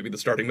was going to be the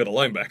starting middle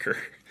linebacker.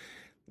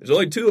 There's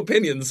only two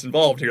opinions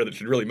involved here that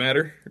should really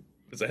matter.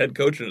 As a head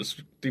coach and as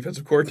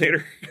defensive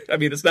coordinator. I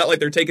mean, it's not like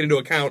they're taking into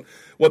account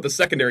what the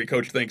secondary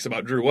coach thinks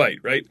about Drew White,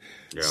 right?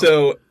 Yeah.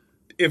 So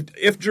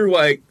if Drew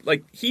White,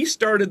 like, he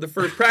started the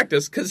first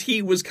practice because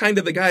he was kind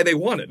of the guy they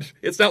wanted.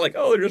 It's not like,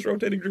 oh, they're just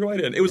rotating Drew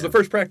White in. It was the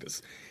first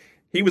practice.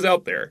 He was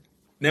out there.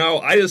 Now,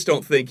 I just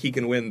don't think he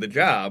can win the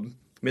job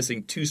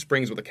missing 2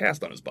 springs with a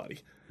cast on his body.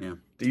 Yeah.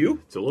 Do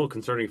you? It's a little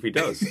concerning if he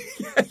does.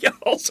 Yeah,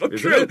 also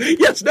Is true. it?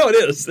 Yes, no, it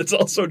is. It's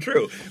also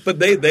true. But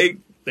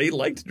they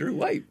liked Drew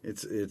White.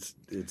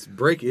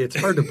 It's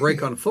hard to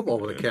break on football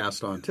with a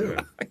cast on too.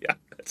 Yeah.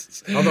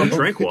 That's, Although Drew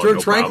Tranquil, Drew no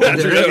Tranquil problem.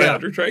 did Drew, it, yeah,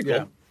 Drew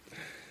Tranquil.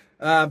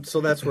 Yeah. So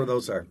that's where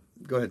those are.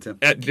 Go ahead, Tim.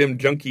 At Jim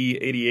Junkie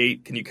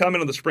 88, can you comment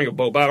on the spring of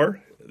Bo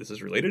Bauer? This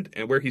is related,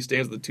 and where he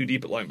stands the 2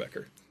 deep at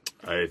linebacker.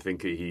 I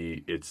think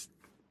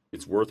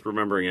it's worth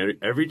remembering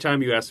every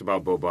time you ask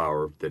about Bo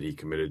Bauer that he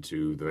committed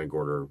to the Van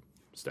Gorder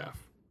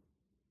staff.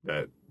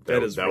 That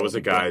was a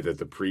relevant, guy yeah. that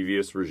the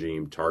previous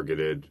regime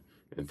targeted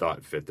and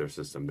thought fit their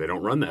system. They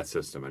don't run that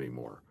system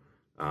anymore.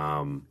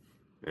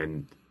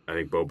 And I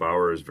think Bo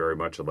Bauer is very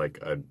much like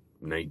a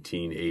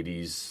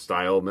 1980s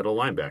style middle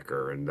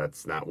linebacker, and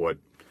that's not what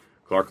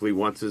Clark Lee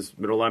wants his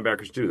middle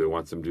linebackers to do. They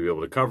want them to be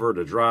able to cover,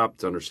 to drop,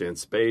 to understand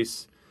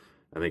space.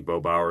 I think Bo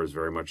Bauer is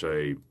very much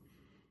a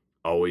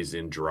always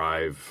in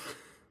drive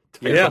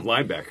type Yeah. of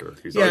linebacker.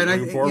 He's Yeah, always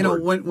and moving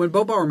forward. when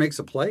Bo Bauer makes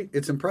a play,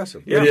 it's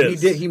impressive. It He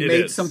is. did. He It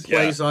made is, some yeah.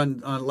 plays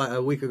on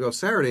a week ago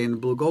Saturday in the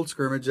blue gold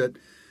scrimmage that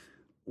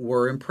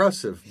were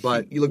impressive.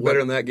 But You look better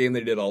in that game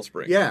than he did all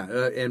spring. Yeah,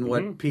 and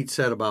what Pete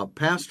said about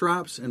pass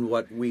drops and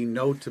what we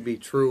know to be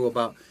true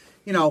about,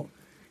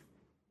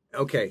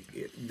 okay,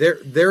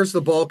 there's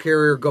the ball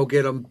carrier, go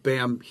get him,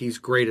 bam, he's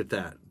great at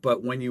that.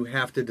 But when you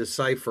have to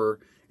decipher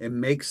and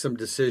make some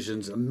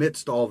decisions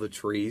amidst all the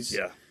trees,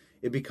 Yeah.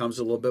 it becomes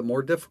a little bit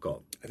more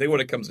difficult. I think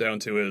what it comes down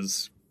to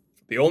is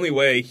the only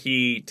way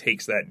he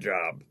takes that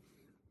job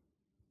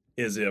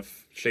is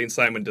if Shane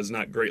Simon does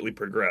not greatly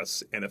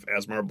progress and if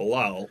Asmar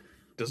Bilal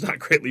does not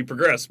greatly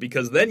progress,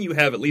 because then you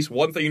have at least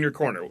one thing in your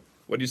corner.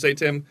 What do you say,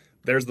 Tim?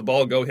 There's the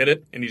ball, go hit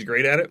it, and he's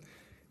great at it.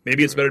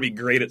 Maybe it's better to be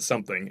great at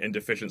something and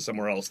deficient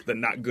somewhere else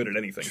than not good at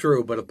anything.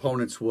 True, but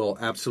opponents will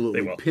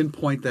absolutely They will.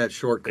 pinpoint that They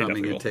shortcoming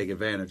definitely and will. take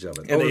advantage of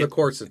it And over they- the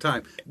course of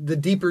time. The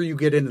deeper you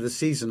get into the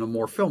season, the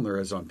more film there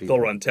is on people.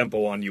 They'll run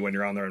tempo on you when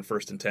you're on there on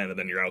 1st and 10, and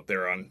then you're out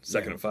there on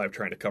 2nd and 5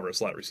 trying to cover a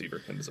slot receiver,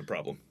 and it's a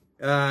problem.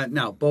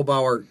 Now, Bo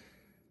Bauer,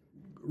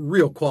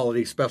 real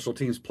quality special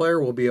teams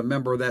player, will be a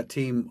member of that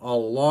team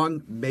all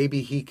along.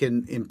 Maybe he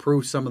can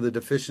improve some of the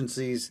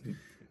deficiencies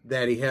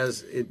that he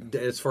has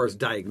as far as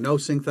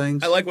diagnosing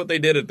things. I like what they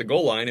did at the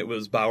goal line. It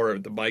was Bauer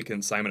at the Mike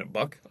and Simon at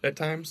Buck at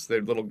times.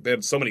 They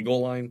had so many goal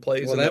line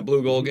plays in that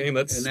blue goal game.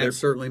 and that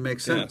certainly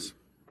makes sense.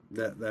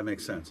 That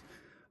makes sense.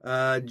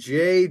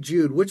 Jay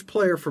Jude, which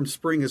player from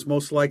spring is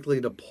most likely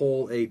to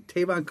pull a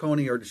Tavon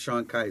Coney or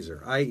Deshaun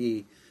Kaiser,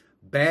 i.e.,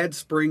 bad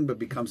spring but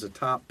becomes a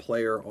top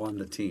player on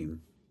the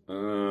team? I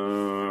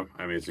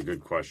mean, it's a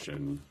good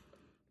question.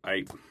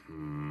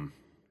 Liam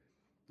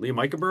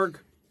Eichenberg?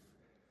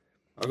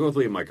 I'll go with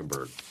Liam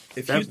Eichenberg.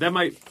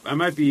 I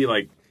might be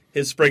like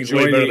His spring's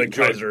way better than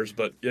joining- Kaiser's,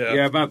 but yeah.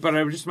 yeah, but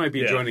I just might be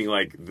Yeah. joining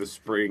like the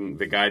spring,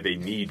 the guy they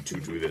need to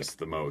do this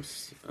the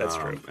most. That's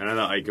true. And I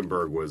thought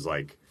Eichenberg was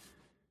like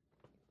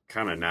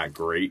kind of not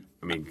great.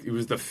 I mean, he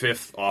was the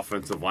 5th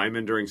offensive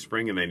lineman during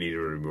spring, and they needed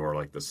him to be more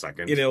like the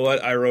 2nd. You know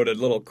what? I wrote a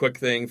little quick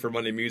thing for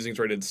Monday Musings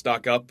where I did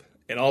stock up,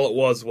 and all it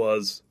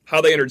was how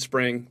they entered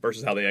spring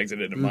versus how they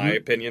exited, in my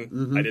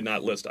opinion. I did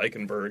not list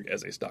Eichenberg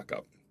as a stock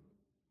up.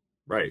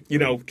 Right.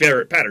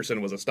 Garrett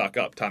Patterson was a stock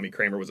up. Tommy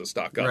Kramer was a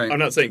stock up. Right. I'm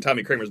not saying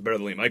Tommy Kramer's better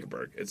than Liam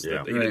Eichenberg. It's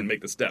that he didn't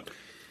make the step.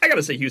 I got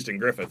to say Houston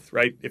Griffith,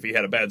 right? If he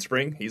had a bad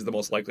spring, he's the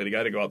most likely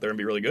guy to go out there and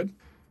be really good.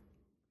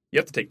 You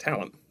have to take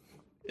talent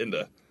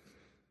into...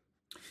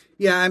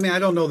 Yeah, I mean, I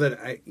don't know that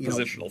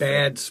Positional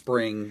bad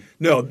spring.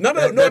 No, none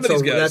of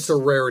these guys. That's a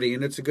rarity,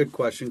 and it's a good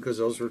question because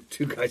those were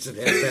two guys that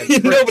had bad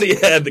springs. Nobody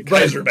had the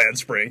Kaiser bad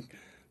spring.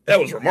 That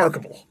was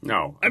remarkable.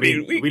 No, I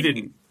mean, we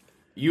didn't.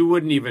 You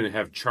wouldn't even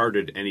have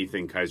charted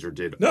anything Kaiser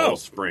did all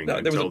spring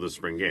until the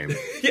spring game.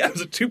 Yeah, it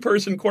was a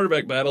two-person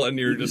quarterback battle, and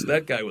you're just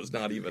that guy was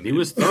not even. He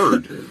was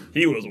third.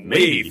 He was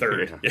way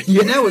third.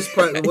 Yeah, that was.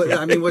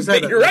 I mean, was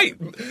that? You're right.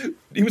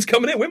 He was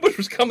coming in. Wimbush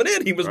was coming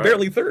in. He was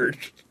barely third.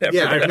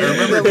 Yeah, I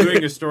remember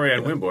doing a story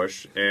on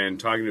Wimbush and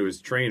talking to his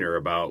trainer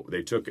about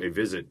they took a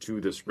visit to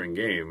the spring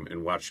game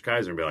and watched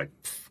Kaiser and be like,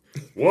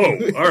 whoa,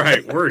 all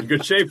right, we're in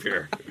good shape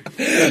here.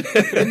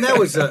 And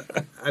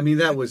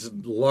that was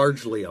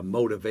largely a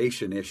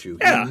motivation issue.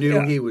 Yeah, he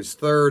knew he was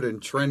third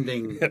and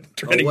trending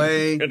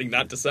away. Trending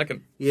not to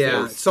second.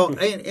 Yeah. So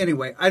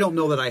anyway, I don't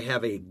know that I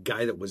have a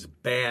guy that was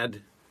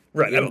bad.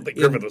 Right, I don't think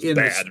Griffith was in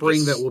bad. the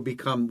spring that will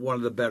become one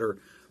of the better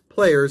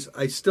players.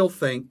 I still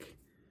think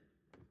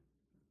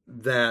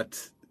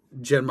that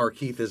Jen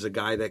Markeith is a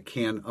guy that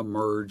can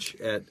emerge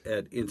at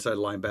inside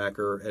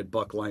linebacker, at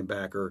Buck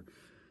linebacker.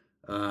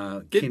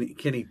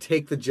 Can he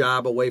take the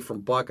job away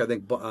from Buck? I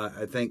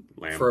think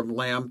Lamb. from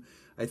Lamb.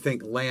 I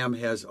think Lamb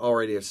has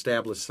already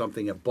established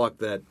something at Buck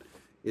that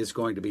is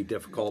going to be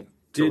difficult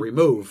to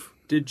remove.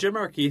 Did Jim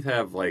Markeith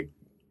have like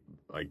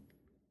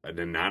an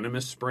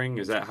anonymous spring?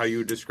 Is that how you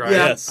would describe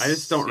Yes. it? I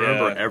just don't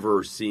remember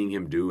ever seeing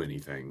him do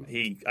anything.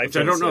 I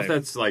don't know if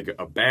that's like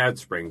a bad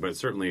spring, but it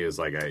certainly is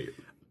like a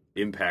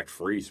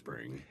impact-free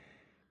spring.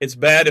 It's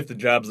bad if the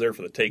job's there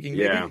for the taking,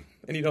 maybe, Yeah.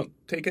 and you don't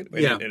take it.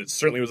 Yeah. And it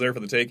certainly was there for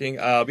the taking.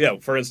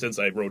 For instance,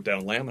 I wrote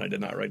down Lamb, and I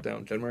did not write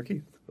down Jen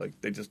Markeith. Like,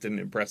 they just didn't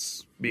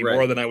impress me Right.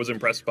 more than I was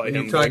impressed by When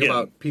him. you talk going in.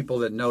 about people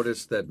that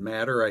notice that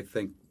matter, I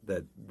think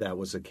that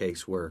was a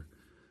case where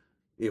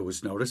it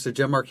was noticed that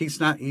Jen Markeith's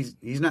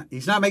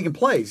he's not making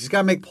plays. He's got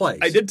to make plays.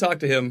 I did talk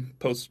to him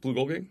post Blue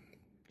Gold game,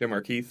 Jim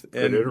Markeith.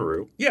 Good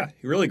interview. Yeah,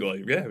 really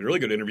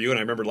good interview. And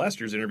I remember last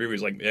year's interview, he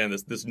was like, man,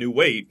 this new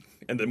weight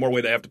and the more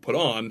weight I have to put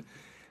on,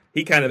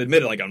 he kind of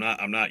admitted, like,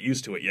 I'm not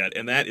used to it yet.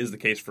 And that is the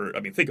case for,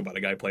 I mean, think about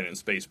a guy playing in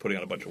space, putting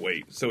on a bunch of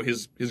weight. So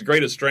his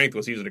greatest strength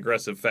was he's an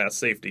aggressive, fast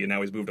safety, and now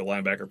he's moved to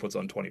linebacker, puts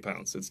on 20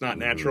 pounds. It's not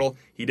natural.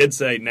 He did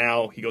say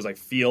now, he goes, I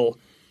feel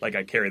like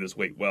I carry this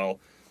weight well.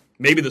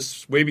 Maybe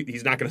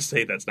he's not going to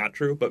say that's not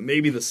true, but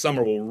maybe the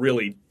summer will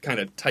really kind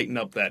of tighten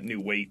up that new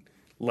weight,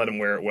 let him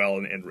wear it well,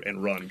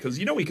 and run. Because,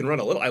 he can run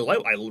a little. I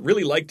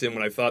really liked him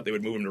when I thought they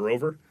would move him to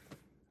Rover.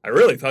 I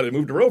really thought they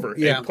moved to Rover.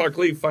 Yeah. And Clark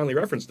Lee finally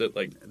referenced it.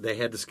 Like, they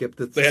had to skip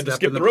the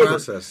Rover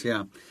process.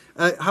 Yeah.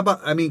 How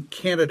about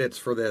candidates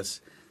for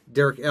this?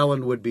 Derek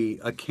Allen would be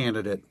a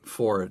candidate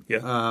for it.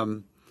 Yeah.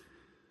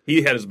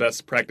 He had his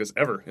best practice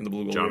ever in the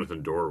Blue Gold.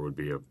 Jonathan Dorr would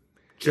be a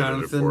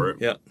candidate for it.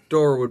 Yeah.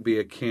 Dorr would be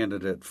a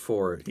candidate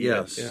for it.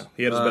 Yes. Yeah.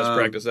 He had his best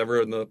practice ever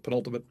in the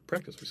penultimate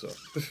practice we saw.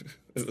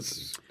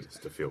 It's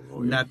the field goal.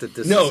 Not that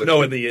this.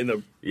 in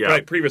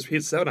the previous, he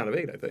had 7 out of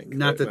 8, I think.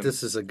 Not that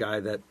this is a guy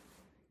that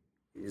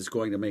is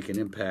going to make an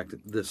impact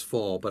this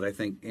fall, but I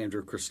think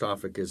Andrew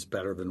Kristofic is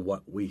better than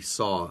what we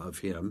saw of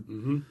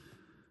him.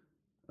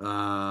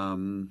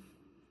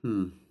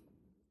 Mm-hmm.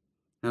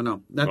 I don't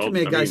know. Not too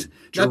many guys.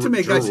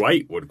 Drew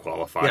White would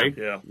qualify.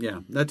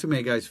 Yeah. Not too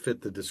many guys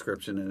fit the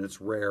description, and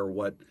it's rare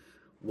what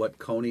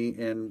Coney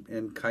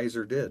and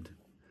Kaiser did.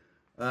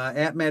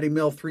 At Matty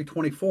Mill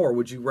 324,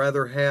 would you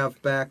rather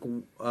have back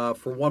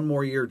for one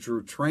more year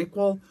Drew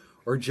Tranquill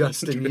or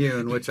Justin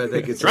Yoon, which I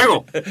think is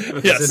Tranquill.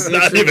 Yes,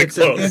 not even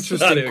close. An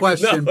interesting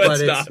question, no, but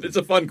it's not. It's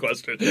a fun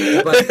question.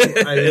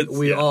 But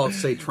we all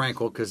say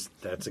Tranquill because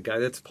that's a guy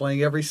that's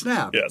playing every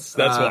snap. Yes,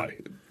 that's why.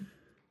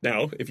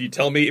 Now, if you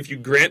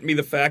grant me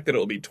the fact that it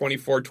will be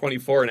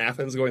 24-24 in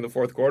Athens going the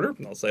fourth quarter,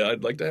 I'll say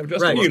I'd like to have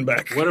Justin Yoon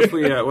back. What if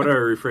we? What I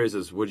rephrase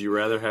is: would you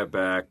rather have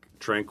back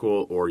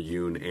Tranquill or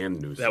Yoon and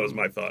Newsom? That was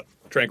my thought.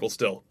 Tranquill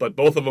still, but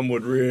both of them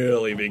would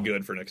really be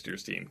good for next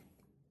year's team.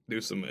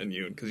 Newsom and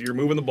Yoon, because you're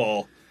moving the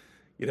ball,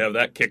 you'd have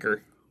that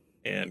kicker,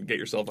 and get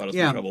yourself out of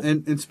some trouble.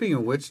 And speaking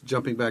of which,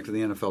 jumping back to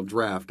the NFL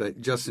draft,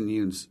 Justin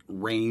Yoon's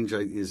range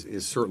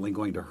is certainly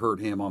going to hurt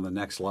him on the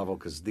next level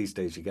because these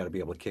days you got to be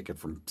able to kick it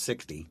from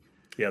 60.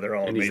 Yeah, they're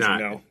all and amazing he's not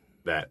now.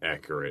 that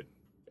accurate.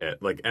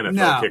 Like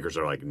NFL kickers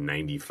are like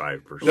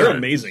 95%. They're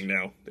amazing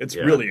now. It's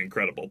really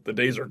incredible. The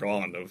days are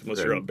gone unless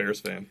you're a Bears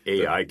fan.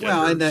 AI kickers.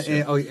 Well, and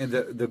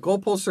the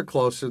goalposts are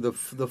closer. The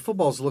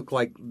footballs look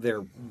like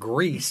they're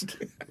greased.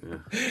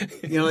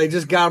 They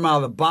just got them out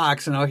of the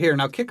box, and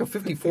now kick a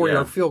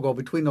 54-yard field goal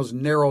between those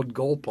narrowed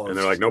goalposts. And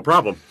they're like, no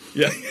problem.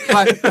 Yeah.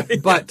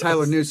 but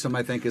Tyler Newsom,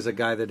 I think, is a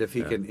guy that if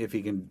he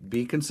can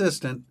be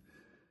consistent.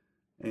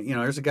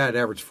 There's a guy that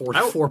averaged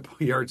 4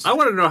 yards. I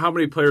want to know how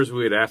many players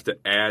we would have to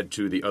add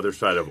to the other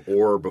side of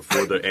or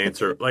before the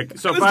answer. Like,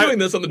 so I was doing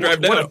this on the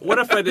drive down. What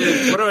if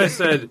I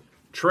said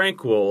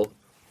Tranquill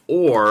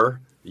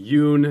or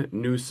Yoon,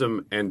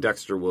 Newsom, and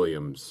Dexter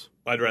Williams.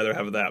 I'd rather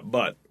have that,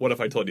 but what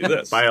if I told you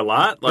this? By a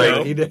lot?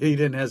 No. He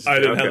didn't hesitate. I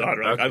didn't Okay.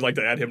 have I'd like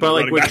to add him to But the like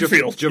running with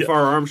backfield.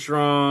 Jafar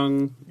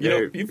Armstrong,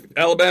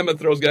 Alabama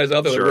throws guys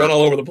out there that Sure. run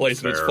all over the place,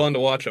 and it's Fair. fun to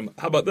watch them.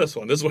 How about this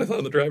one? This is what I thought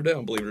on the drive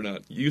down, believe it or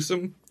not.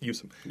 Yoon,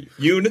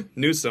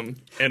 Newsom,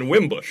 and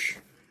Wimbush.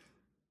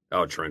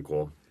 Oh,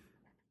 Tranquil.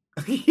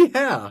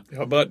 Yeah.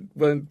 How about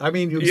when I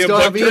mean, you Ian still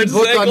Book have Ian turns his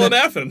Book on ankle in the...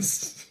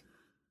 Athens?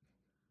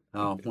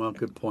 Oh, well,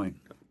 good point.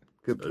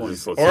 Good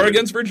point. Or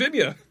against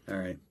Virginia. All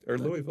right. Or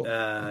Louisville.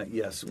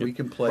 Yes, we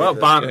can play. Well, the-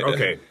 Bonner.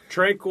 Okay,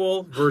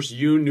 Tranquil versus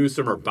Yoon,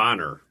 Newsom, or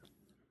Bonner.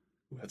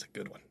 Ooh, that's a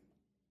good one.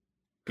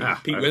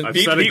 I've Pete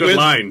set a good wins.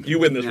 line. You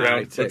win this No,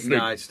 round. Let's see.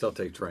 I still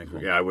take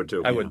Tranquil. Yeah, I would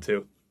too. I would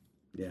too.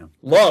 Yeah.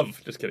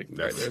 Love. Just kidding.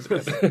 Yes. All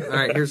right, there's- All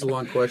right, here's a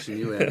long question.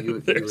 You read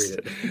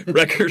it.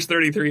 Rutgers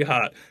 33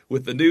 hot.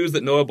 With the news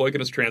that Noah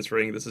Boykin is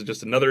transferring, this is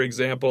just another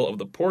example of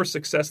the poor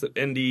success that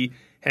ND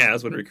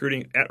has when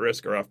recruiting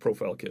at-risk or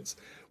off-profile kids.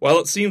 While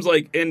it seems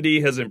like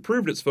ND has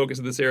improved its focus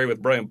in this area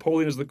with Brian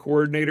Polian as the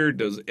coordinator,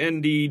 does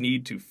ND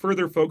need to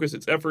further focus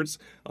its efforts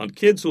on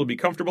kids who will be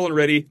comfortable and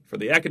ready for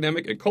the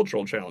academic and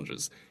cultural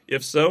challenges?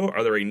 If so,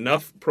 are there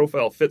enough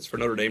profile fits for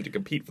Notre Dame to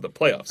compete for the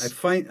playoffs?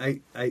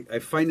 I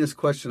find this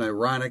question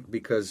ironic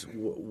because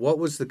what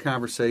was the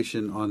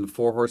conversation on the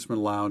Four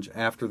Horsemen Lounge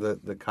after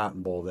the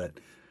Cotton Bowl that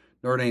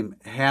Notre Dame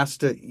has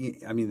to?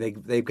 I mean,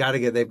 they've got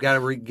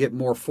to get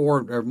more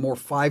 4 or more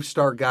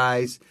 5-star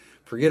guys.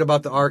 Forget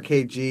about the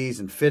RKGs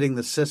and fitting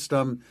the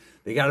system.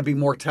 They got to be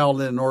more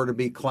talented in order to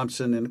beat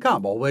Clemson in the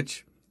Cotton Bowl,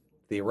 which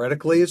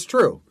theoretically is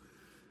true,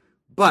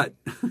 but.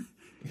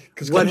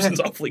 Because Clemson's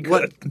awfully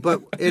good.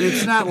 And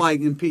it's not like,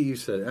 and Pete, you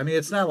said it, I mean,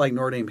 it's not like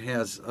Notre Dame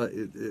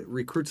it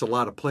recruits a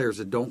lot of players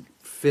that don't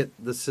fit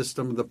the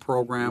system, the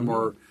program,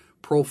 or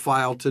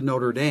profile to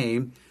Notre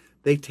Dame.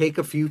 They take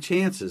a few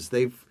chances.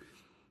 They've,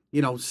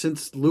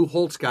 since Lou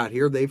Holtz got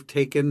here,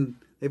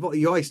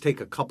 you always take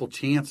a couple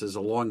chances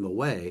along the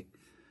way.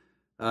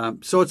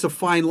 So it's a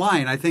fine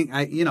line. I think,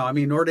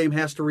 Notre Dame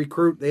has to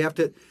recruit. They have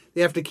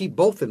to keep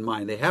both in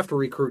mind. They have to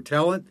recruit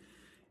talent.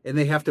 And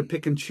they have to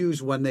pick and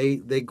choose when they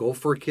go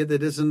for a kid that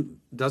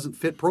doesn't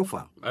fit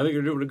profile. I think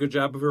they're doing a good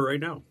job of it right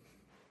now.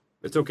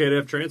 It's okay to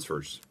have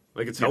transfers.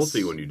 Like, it's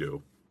healthy when you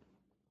do.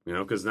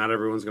 Because not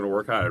everyone's going to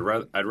work out.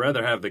 I'd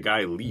rather have the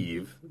guy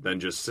leave than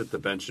just sit the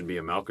bench and be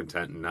a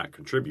malcontent and not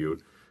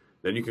contribute.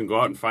 Then you can go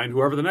out and find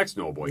whoever the next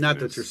Noah Boykin is. Not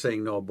that you're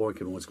saying Noah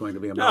Boykin was going to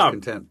be a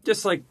malcontent.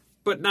 Just like,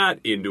 but not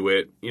into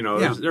it.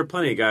 Yeah. There are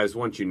plenty of guys,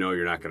 once you know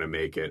you're not going to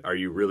make it, are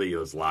you really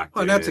as locked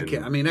in? Oh, that's a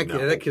kid. I mean, No.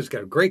 that kid's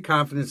got great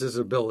confidence in his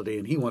ability,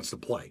 and he wants to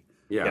play.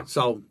 Yeah.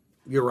 So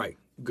you're right.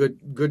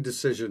 Good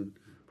decision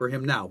for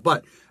him now.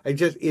 But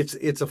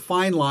it's a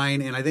fine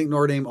line, and I think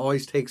Notre Dame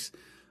always takes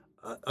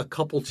a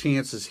couple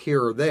chances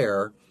here or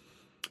there.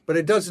 But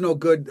it does no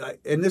good,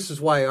 and this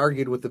is why I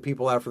argued with the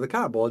people after the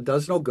Cotton Bowl. It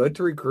does no good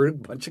to recruit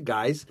a bunch of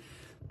guys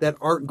that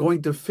aren't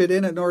going to fit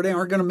in at Notre Dame,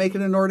 aren't going to make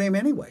it in Notre Dame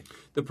anyway.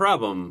 The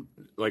problem,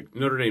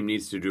 Notre Dame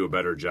needs to do a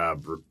better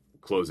job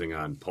closing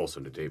on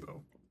Paulson to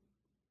Tebow.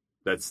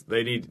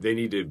 They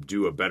need to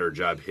do a better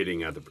job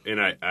hitting at the. And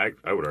I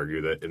would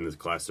argue that in this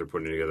class they're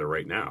putting together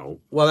right now,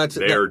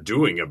 they're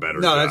doing a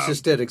better job. No, that's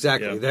just it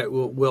exactly. Yeah. That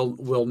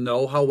we'll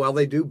know how well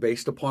they do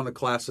based upon the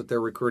class that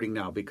they're recruiting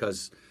now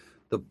because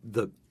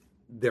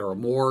there are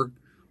more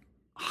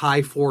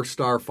high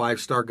 4-star,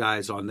 5-star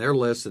guys on their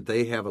list that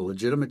they have a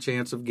legitimate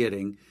chance of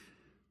getting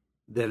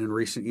than in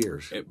recent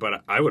years.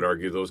 But I would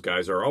argue those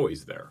guys are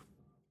always there.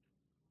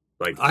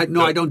 I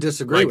don't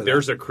disagree with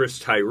there's that. a Chris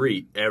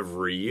Tyree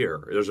every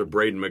year. There's a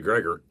Braden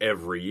McGregor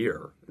every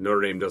year.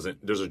 Notre Dame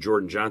doesn't. There's a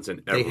Jordan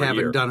Johnson every year. They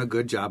haven't done a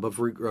good job of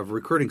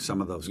recruiting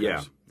some of those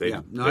guys.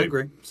 Yeah. I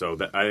agree. So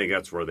I think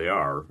that's where they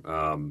are.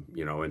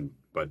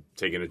 But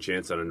taking a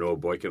chance on a Noah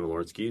Boykin and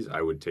Lawrence Keys,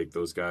 I would take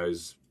those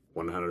guys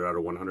 100 out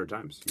of 100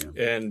 times.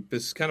 Yeah. And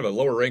this is kind of a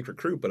lower ranked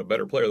recruit, but a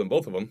better player than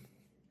both of them,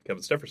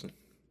 Kevin Stepherson.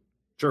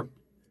 Sure.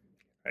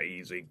 He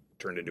was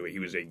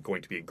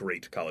going to be a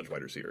great college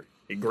wide receiver,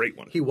 a great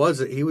one.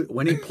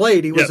 When he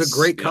played, he was Yes, a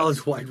great yeah.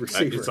 college wide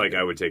receiver. It's like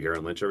I would take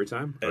Aaron Lynch every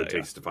time. I would take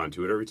Yeah. Stephon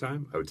Tuitt every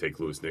time. I would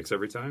take Lewis Nix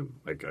every time.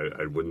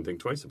 I wouldn't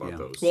think twice about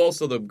those. Well,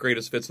 also the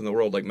greatest fits in the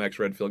world, like Max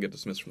Redfield, get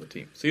dismissed from the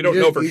team. So you don't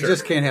know for you sure.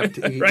 just can't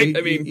have Right?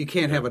 you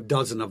can't have a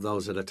dozen of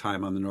those at a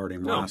time on the Notre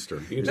Dame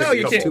roster. you No,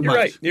 you Just can't. too You're much.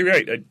 right. You're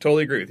right. I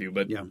totally agree with you.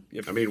 But Yeah.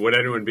 would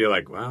anyone be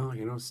like, well,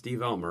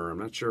 Steve Elmer, I'm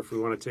not sure if we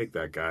want to take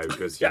that guy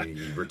because Yeah.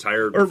 he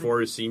retired Or- before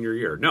his senior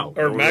year? No.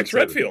 or no one Max would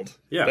say that. Redfield.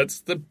 Yeah.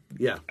 That's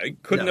I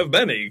couldn't have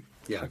been a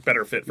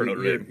better fit for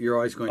Notre Dame. You're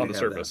always going on to the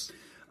have surface.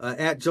 that.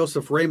 At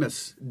Joseph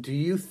Ramus, do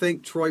you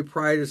think Troy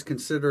Pride is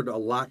considered a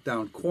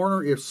lockdown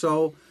corner? If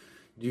so,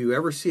 do you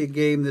ever see a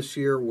game this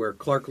year where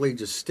Clark Lee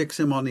just sticks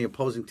him on the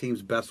opposing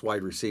team's best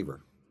wide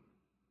receiver?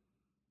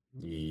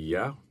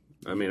 Yeah.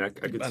 I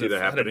could Out see of-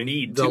 that out of happening.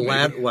 need, The too,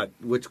 lad, maybe. what?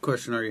 Which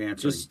question are you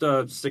answering?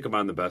 Just stick him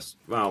on the best.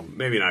 Well,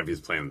 maybe not if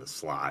he's playing in the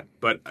slot,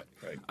 but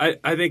Right.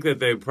 I think that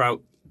they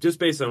probably, just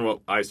based on what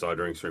I saw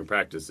during spring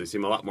practice, they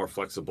seem a lot more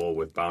flexible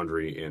with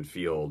boundary and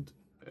field,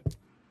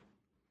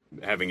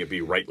 having it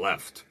be right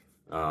left.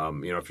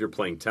 If you're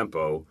playing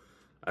tempo,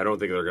 I don't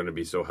think they're going to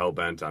be so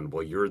hell-bent on,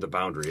 well, you're the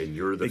boundary and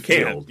you're the You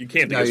field.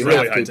 can't No, because you it's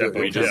really have high to do tempo.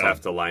 it. We just Yeah.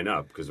 have to line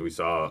up because we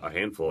saw a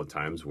handful of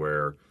times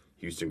where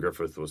Houston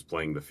Griffith was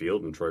playing the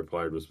field and Troy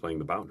Pride was playing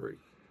the boundary.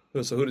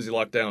 So who does he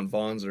lock down,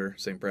 Vaughns or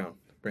St. Brown?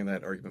 Bring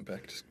that argument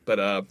back.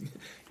 But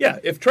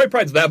if Troy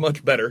Pride's that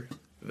much better,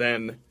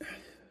 then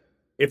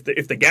if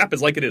the gap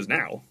is like it is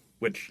now,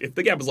 which if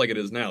the gap is like it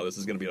is now, this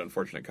is going to be an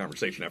unfortunate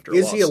conversation after a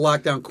loss. Is he a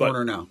lockdown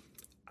corner now?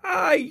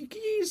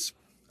 He's.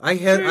 I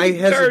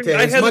hesitate.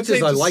 As much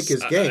as I like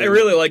his game. I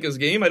really like his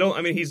game.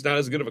 He's not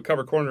as good of a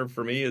cover corner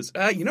for me as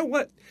you know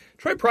what?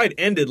 Troy Pride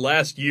ended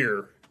last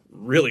year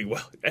really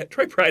well.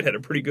 Troy Pride had a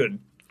pretty good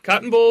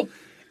Cotton Bowl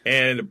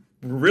and a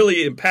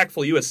really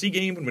impactful USC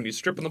game when he's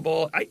stripping the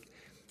ball.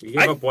 He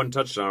gave up one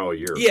touchdown all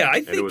year. Yeah, I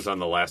and think it was on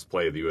the last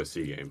play of the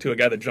USC game. to a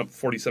guy that jumped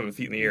 47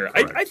 feet in the air.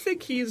 Correct. I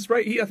think he's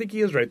right. I think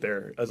he is right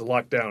there as a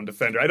lockdown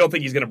defender. I don't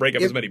think he's going to break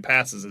up as many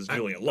passes as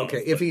Julian Love.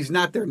 Okay, if he's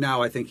not there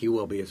now, I think he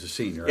will be as a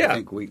senior. Yeah, I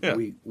think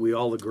we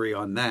all agree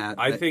on that.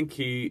 I think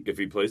if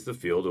he plays the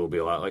field, it will be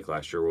a lot like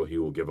last year where he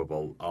will give up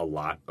a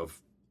lot of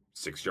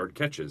 6-yard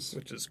catches,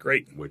 which is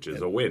great, which is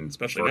a win.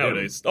 especially for him.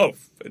 nowadays.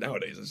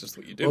 Nowadays it's just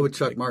what you do. What would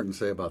Chuck Martin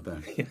say about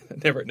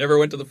that? Never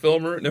went to the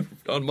film room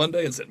on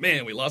Monday and said,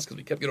 "Man, we lost because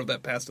we kept giving up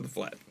that pass to the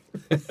flat."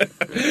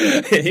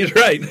 He's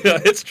right.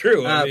 It's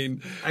true.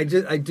 I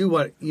do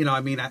want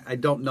I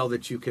don't know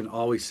that you can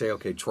always say,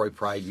 okay, Troy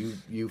Pride,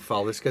 you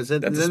follow this because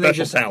that's a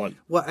special talent.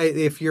 Well,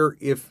 if you're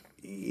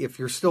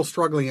still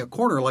struggling at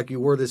corner like you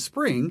were this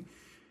spring,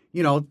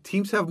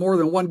 teams have more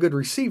than one good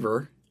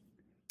receiver.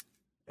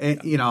 And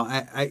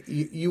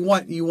you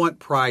want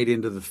Pride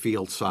into the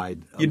field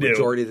side a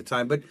majority of the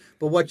time, but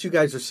what you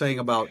guys are saying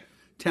about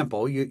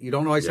tempo, you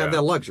don't always have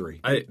that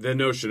luxury. The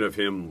notion of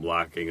him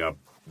locking up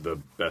the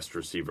best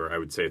receiver, I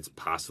would say it's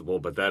possible,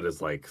 but that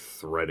is like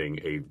threading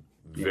a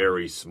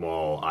very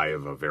small eye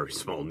of a very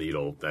small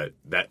needle.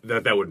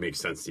 That would make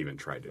sense to even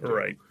try to do.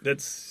 Right.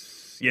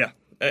 That's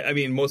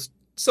most.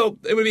 So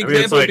it would be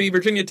example would be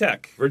Virginia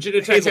Tech.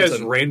 Virginia Tech has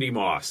Hazleton. Randy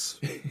Moss.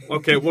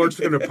 Okay, we're just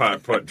going to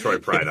put Troy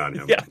Pride on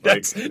him. Yeah,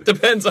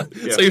 depends on.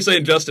 Yeah. So you're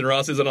saying Justin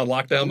Ross isn't on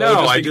lockdown No,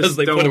 mode I because just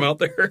they put don't- him out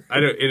there? I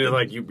don't. And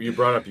like you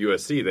brought up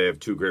USC, they have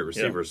two great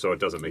receivers, so it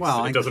doesn't make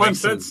Well, it doesn't Clemson, make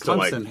sense to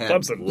like Clemson had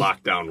Clemson.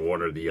 lock down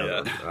one or the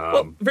other. Yeah.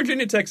 Well,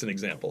 Virginia Tech's an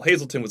example.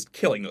 Hazleton was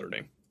killing Notre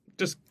Dame,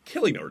 just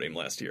killing Notre Dame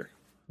last year.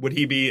 Would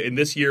he be in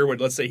this year?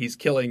 Let's say he's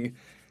killing.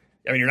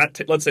 You're not.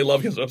 Let's say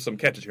Love gives up some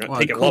catches. You're not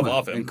taking Love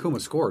off him. And Kuma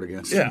scored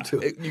against Yeah, him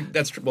too.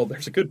 that's true. Well,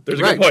 there's a good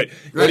point. Right.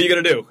 What are you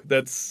going to do?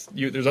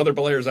 There's other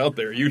players out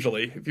there.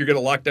 Usually, if you're going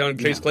to lock down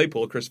Chase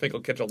Claypool, Chris Fink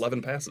will catch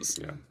 11 passes.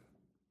 Yeah.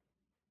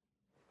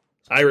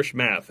 Irish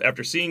math.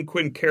 After seeing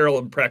Quinn Carroll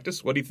in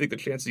practice, what do you think the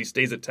chances he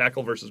stays at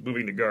tackle versus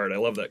moving to guard? I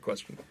love that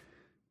question.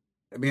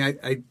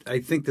 I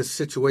think the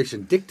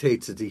situation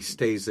dictates that he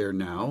stays there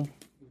now.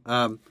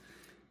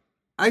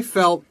 I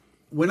felt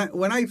when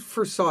I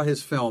first saw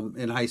his film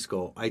in high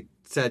school, I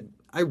said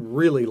I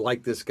really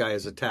like this guy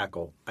as a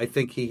tackle. I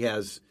think he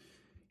has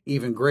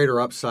even greater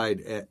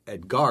upside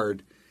at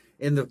guard,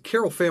 and the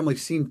Carroll family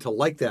seemed to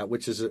like that,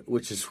 which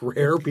is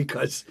rare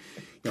because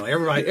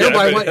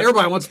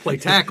everybody wants to play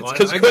tackle.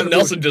 Because Quentin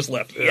Nelson just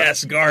left.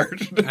 Yes,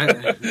 guard.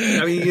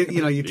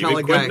 You tell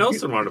a guy. Quentin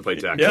Nelson wanted to play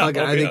tackle. Yeah.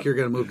 I think you're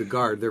going to move to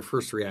guard. Their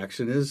first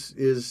reaction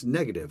is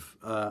negative.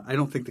 I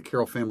don't think the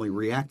Carroll family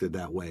reacted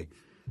that way,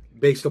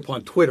 based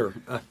upon Twitter.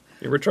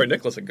 We're Troy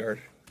Nicholas at guard.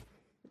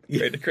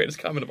 The greatest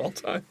comment of all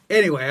time.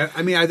 Anyway,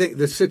 I think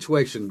the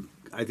situation,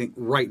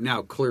 right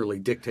now clearly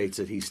dictates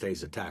that he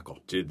stays at tackle.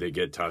 Did they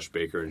get Tosh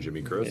Baker and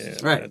Jimmy Chris?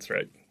 Yeah, Right. That's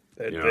right.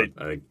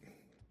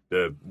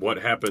 What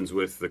happens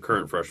with the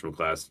current freshman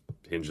class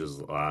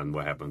hinges on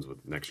what happens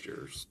with next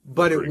year's.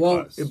 But it recruiting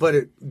won't. class. But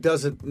it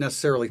doesn't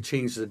necessarily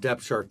change the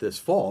depth chart this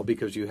fall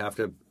because you have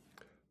to.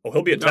 Well,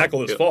 he'll be a tackle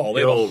this fall.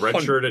 They have He'll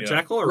 100 redshirt at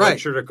tackle or Right.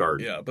 redshirt at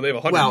guard? Yeah, but they have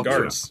 100 Well,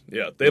 guards.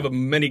 Yeah, they have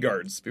many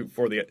guards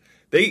before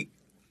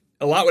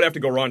a lot would have to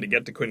go wrong to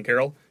get to Quinn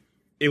Carroll.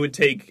 It would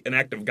take an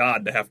act of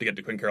God to have to get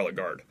to Quinn Carroll at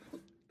guard.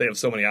 They have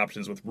so many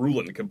options with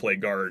Ruland can play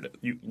guard,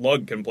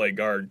 Lugg can play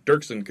guard,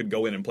 Dirksen could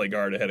go in and play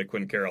guard ahead of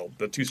Quinn Carroll.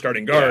 The two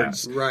starting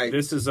guards. Right.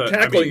 This is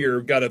Tackle,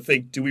 you've got to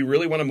think, do we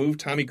really want to move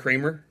Tommy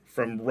Kramer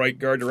from right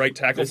guard to right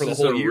tackle This for the is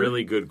whole a year?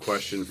 really good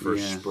question for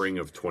Yeah. spring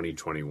of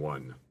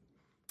 2021.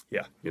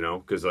 Yeah,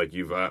 Because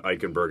you've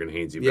Eichenberg and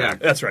Hainsey Yeah. back.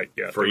 that's right.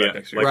 Yeah, For they're back you,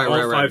 next year. like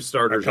Right, all right. five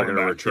starters Are are going coming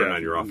to back, return yeah.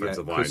 on your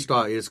offensive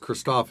line. Is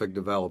Christophic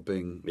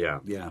developing?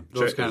 Yeah.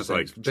 Those kind of It's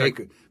like,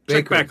 things.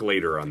 check back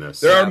later on this.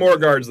 There are more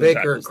guards than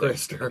Baker and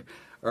tackles, though. Christer.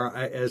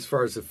 As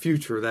far as the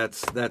future,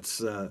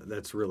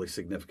 that's really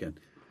significant.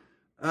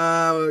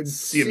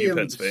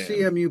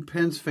 CMU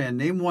Pens fan.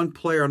 Name one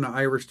player on the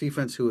Irish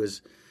defense who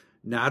is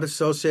not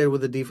associated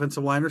with the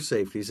defensive line or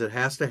safeties that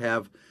has to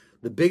have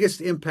the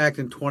biggest impact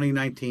in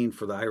 2019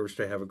 for the Irish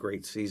to have a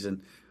great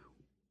season.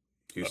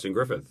 Houston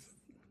Griffith.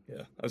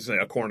 Yeah, I was going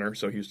to say a corner,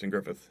 so Houston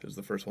Griffith is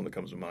the first one that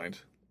comes to mind.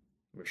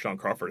 If Sean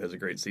Crawford has a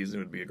great season,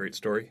 it would be a great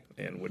story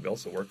and would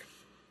also work.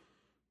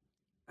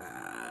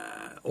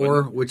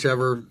 Or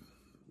whichever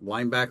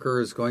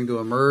linebacker is going to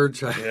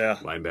emerge. Yeah.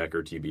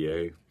 Linebacker,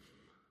 TBA.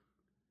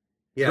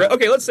 Yeah.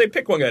 Okay, let's say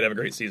pick one guy to have a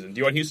great season. Do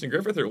you want Houston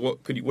Griffith, or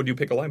would you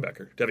pick a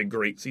linebacker to have a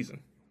great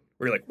season?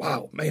 Where you're like,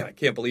 wow, man, I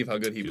can't believe how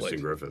good he Houston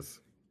played. Griffith.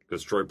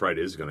 Because Troy Pride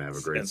is going to have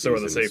a great And so season. are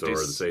the safeties. So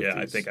are the safeties. Yeah,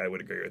 I think I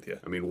would agree with you.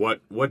 I mean,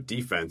 what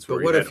defense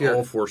where what you if had you're-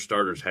 all 4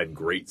 starters had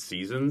great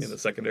seasons? In the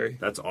secondary.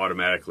 That's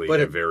automatically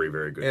But a at- very,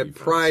 very good At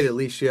defense. Pride, at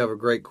least you have a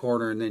great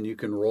corner, and then you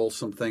can roll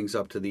some things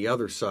up to the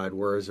other side.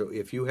 Whereas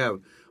if you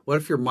have, what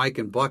if you're Mike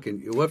and Buck,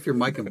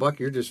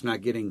 you're just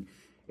not getting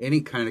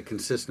any kind of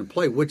consistent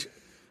play, which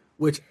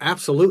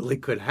absolutely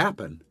could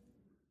happen.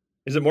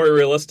 Is it more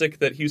realistic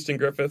that Houston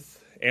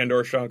Griffith and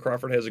or Sean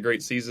Crawford has a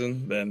great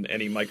season than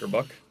any Mike or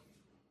Buck?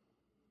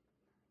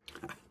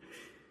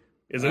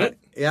 Isn't it?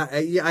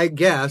 Yeah, I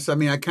guess. I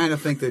mean, I kind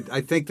of think that. I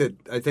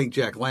think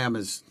Jack Lamb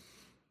is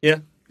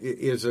Yeah.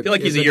 is a. I feel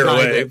like he's is a year guy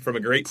away that- from a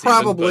great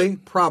season.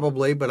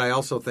 Probably, but I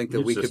also think that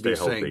Needs we to could be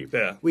stay healthy. saying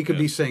Yeah, we could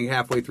yeah. be saying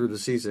halfway through the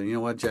season, you know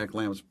what, Jack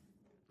Lamb's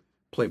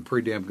playing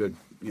pretty damn good,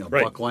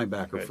 Right. Buck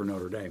linebacker Right. for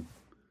Notre Dame.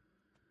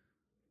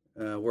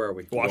 Where are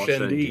we?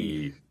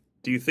 Wash-ND.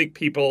 Do you think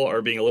people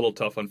are being a little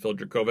tough on Phil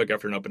Dracovic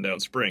after an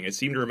up-and-down spring? I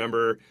seem to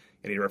remember,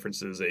 and he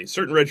references a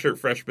certain redshirt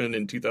freshman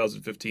in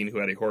 2015 who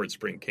had a horrid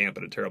spring camp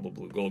at a terrible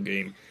blue gold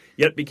game,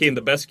 yet became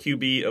the best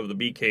QB of the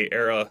BK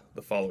era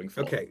the following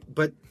fall. Okay,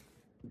 but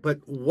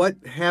what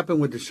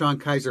happened with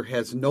Deshaun Kaiser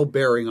has no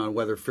bearing on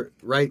whether,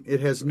 right? It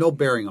has no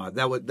bearing on it.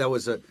 That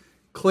was a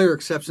clear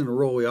exception to the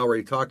rule. We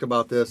already talked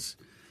about this.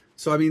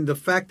 So I mean, the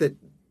fact that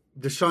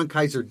Deshaun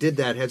Kaiser did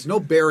that has no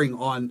bearing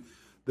on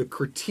the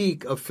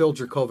critique of Phil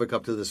Dracovic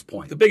up to this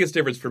point. The biggest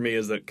difference for me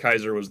is that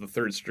Kaiser was the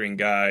third-string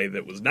guy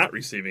that was not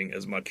receiving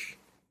as much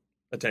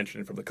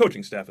attention from the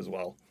coaching staff as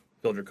well.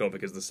 Phil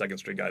Dracovic is the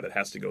second-string guy that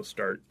has to go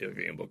start if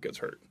Ian Book gets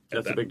hurt.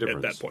 That's a big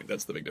difference. At that point,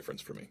 that's the big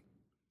difference for me.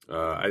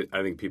 I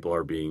think people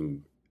are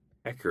being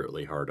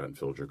accurately hard on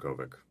Phil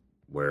Dracovic,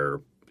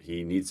 where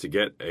he needs to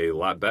get a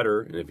lot better,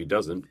 and if he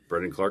doesn't,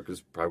 Brendan Clark is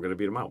probably going to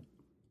beat him out.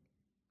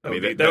 That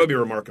would be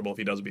remarkable if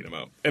he does beat him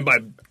out. And by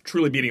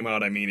truly beating him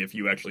out, I mean if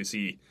you actually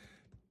see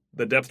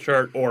the depth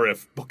chart, or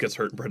if Book gets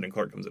hurt and Brendan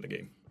Clark comes in a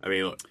game. I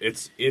mean, look,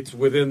 it's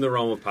within the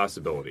realm of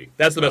possibility.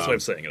 That's the best way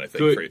of saying it, I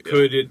think.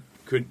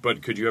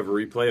 Could you have a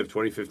replay of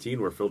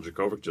 2015 where Phil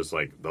Dracovic just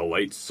like the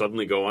lights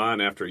suddenly go on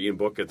after Ian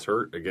Book gets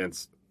hurt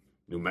against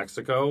New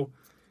Mexico?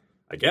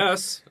 I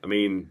guess. I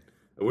mean,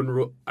 I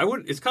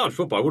wouldn't. It's college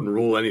football. I wouldn't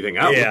rule anything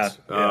out. Yeah.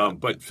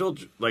 But Phil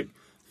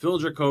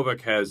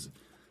Dracovic has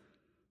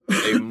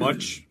a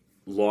much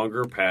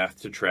longer path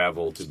to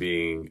travel to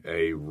being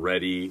a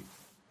ready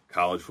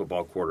college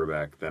football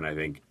quarterback than I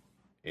think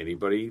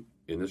anybody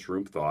in this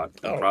room thought.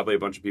 And probably a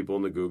bunch of people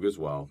in the Goog as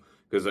well.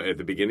 Because at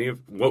the beginning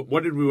of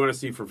what did we want to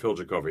see from Phil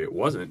Dracovic? It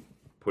wasn't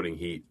putting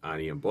heat on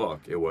Ian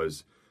Book. It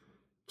was,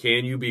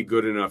 can you be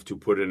good enough to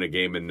put in a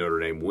game and Notre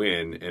Dame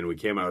win? And we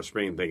came out of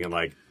spring thinking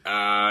like,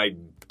 I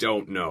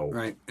don't know.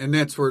 Right, and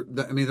that's where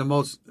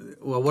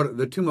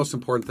the two most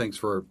important things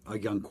for a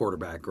young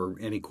quarterback or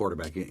any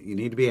quarterback, you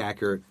need to be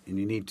accurate and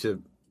you need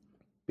to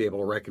be able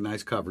to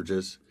recognize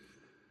coverages.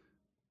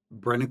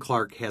 Brendan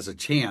Clark has a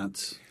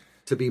chance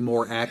to be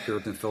more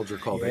accurate than Phil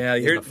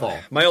Dracovic in the fall.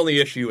 My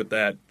only issue with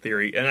that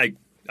theory, and I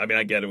mean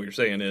I get it, what you're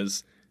saying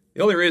is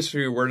the only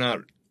issue we're not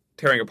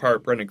tearing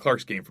apart Brendan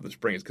Clark's game from the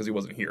spring is because he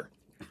wasn't here.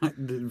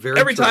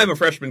 Every time a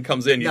freshman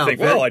comes in, you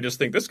think, I just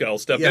think this guy will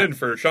step in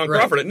for Sean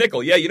Crawford at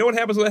nickel. Yeah, you know what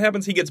happens when that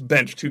happens? He gets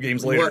benched 2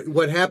 games later.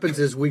 What happens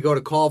is we go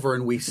to Culver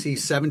and we see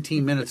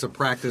 17 minutes of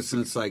practice,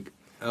 and it's like,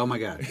 oh my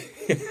God.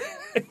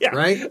 Yeah,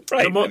 right?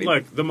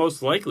 The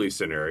most likely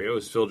scenario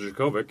is Phil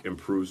Dracovic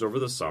improves over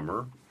the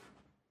summer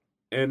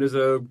and is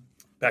a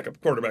backup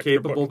quarterback,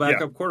 capable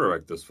backup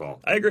quarterback this fall.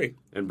 I agree.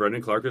 And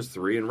Brendan Clark is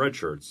 3 in red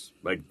shirts.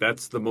 Like,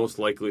 that's the most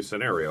likely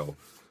scenario.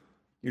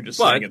 You're just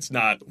saying it's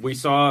not. We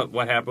saw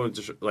what happened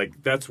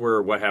with that's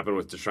where what happened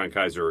with Deshaun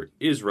Kaiser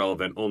is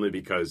relevant only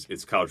because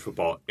it's college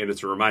football and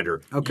it's a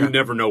reminder. Okay. You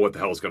never know what the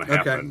hell is going to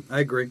happen. Okay, I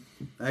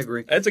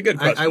agree. That's a good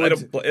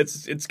question.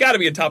 It's got to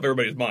be at top of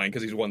everybody's mind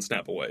because he's one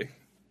snap away.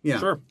 Yeah,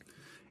 sure.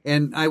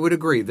 And I would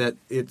agree that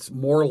it's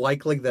more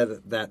likely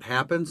that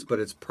happens, but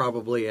it's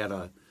probably at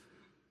a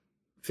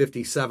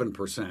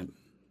 57%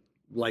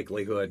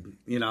 likelihood.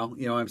 You know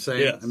what I'm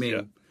saying? Yes, I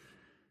mean,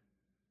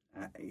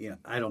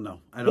 I don't know.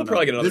 We'll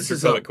probably get another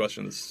Dracovic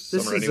question this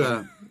summer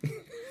anyway.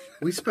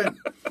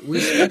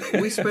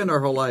 We spend our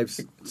whole lives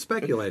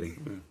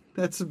speculating.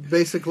 That's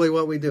basically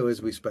what we do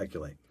is we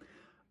speculate.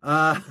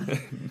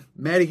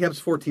 Matty Hebs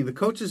 14. The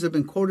coaches have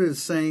been quoted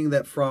as saying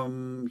that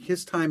from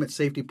his time at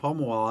safety, Paul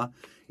Moala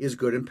is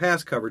good in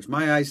pass coverage.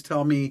 My eyes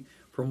tell me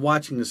from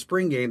watching the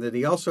spring game that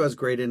he also has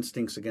great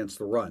instincts against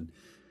the run.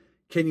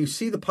 Can you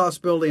see the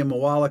possibility of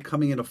Moala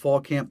coming into fall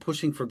camp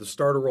pushing for the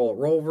starter role at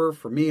Rover?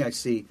 For me, I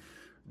see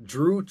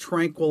Drew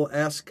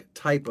Tranquil-esque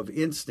type of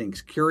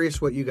instincts. Curious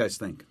what you guys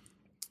think.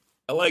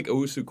 I like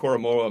Owusu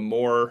Koromoa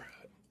more,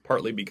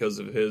 partly because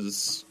of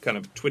his kind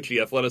of twitchy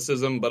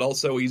athleticism, but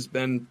also he's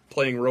been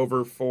playing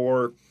Rover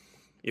for,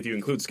 if you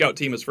include scout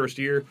team his first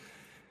year,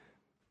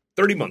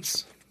 30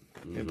 months.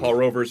 Mm-hmm. And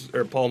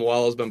Paul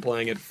Moala's been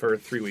playing it for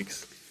 3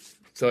 weeks.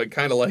 So I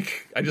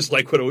just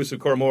like what Owusu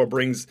Koromoa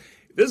brings.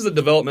 This is a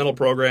developmental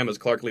program, as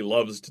Clark Lee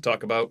loves to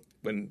talk about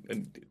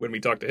when we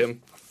talk to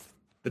him.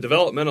 The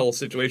developmental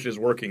situation is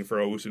working for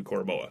Owusu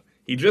Koromoa.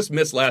 He just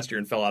missed last year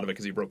and fell out of it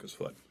because he broke his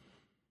foot.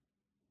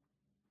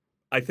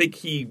 I think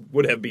he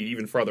would have been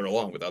even farther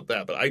along without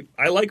that. But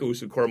I like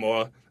Owusu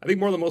Koromoa. I think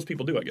more than most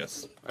people do, I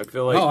guess. I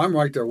feel like I'm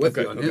right there with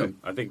you on him.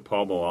 I think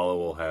Paul Moala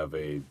will have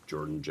a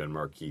Jordan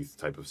Genmarkeith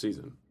type of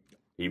season.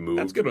 He moved.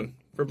 That's a good one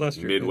from last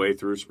year. Midway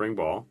through spring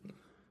ball.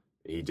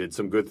 He did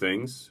some good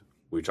things.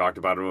 We talked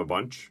about him a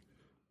bunch.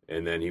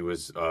 And then he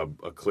was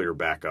a clear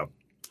backup.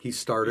 He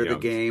started a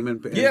game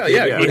and he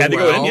had to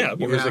go in. Yeah,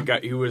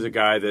 He was a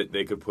guy that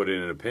they could put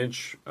in a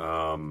pinch.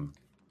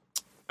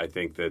 I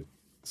think that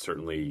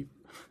certainly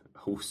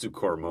Owusu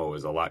Koromoa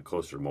is a lot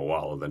closer to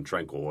Moala than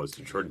Tranquil was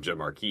to Jordan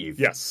Genmarkeith.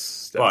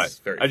 Yes, that's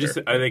very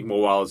fair. I think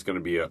Moala is going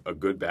to be a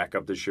good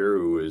backup this year,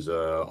 who is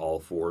all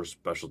four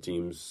special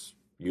teams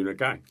unit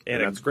guy,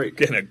 and that's great.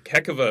 And a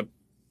heck of a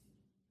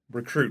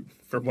recruit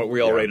from what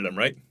we all rated him,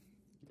 right?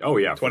 Oh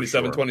yeah,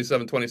 27,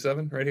 27,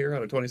 27 right here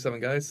out of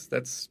 27 guys.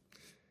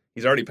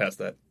 He's already passed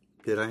that.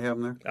 Did I have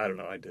him there? I don't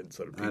know. I did.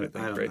 So did Pete, I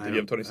think. Right? Did you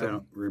have 27? I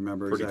don't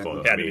remember Pretty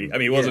exactly. close. Yeah, I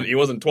mean, he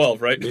wasn't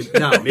 12, right?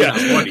 No,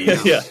 20.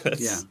 Yeah.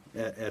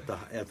 At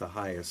the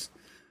highest.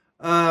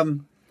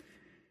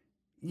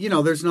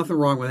 There's nothing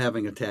wrong with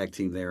having a tag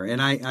team there,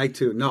 and I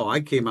too. No,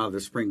 I came out of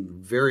the spring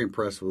very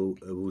impressed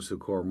with Owusu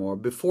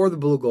Koromoa before the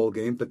blue gold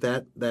game, but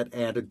that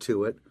added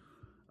to it.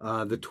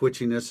 The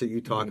twitchiness that you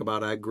talk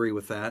about, I agree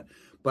with that.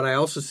 But I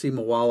also see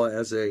Moala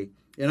as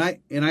and I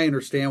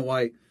understand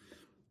why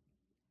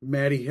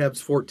Matty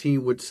Hebs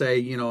 14 would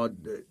say,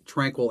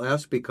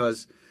 Tranquil-esque,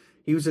 because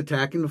he was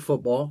attacking the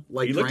football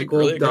like Tranquil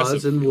really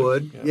does and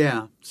would.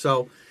 Yeah.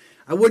 So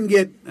I wouldn't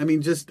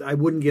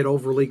get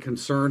overly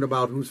concerned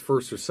about who's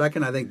first or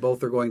second. I think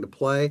both are going to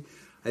play.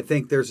 I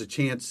think there's a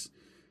chance.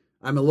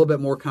 I'm a little bit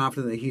more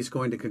confident that he's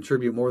going to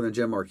contribute more than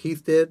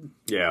Genmarkeith did.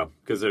 Yeah,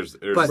 because there's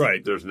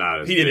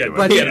not as he did,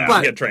 big he of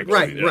had Tranquil.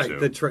 Right.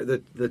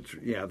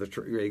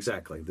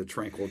 Exactly. The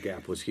Tranquil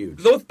gap was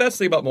huge. The best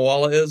thing about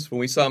Moala is when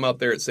we saw him out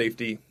there at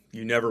safety,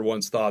 you never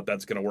once thought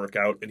that's going to work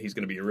out and he's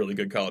going to be a really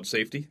good college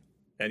safety.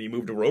 And you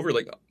moved to Rover,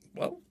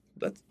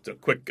 that's a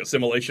quick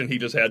assimilation he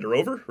just had to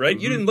Rover, right?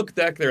 Mm-hmm. You didn't look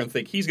back there and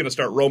think he's going to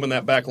start roaming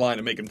that back line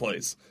and making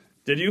plays,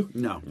 did you?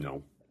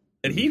 No.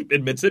 And he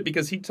admits it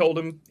because he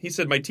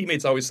said, my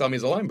teammates always saw me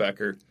as a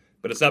linebacker,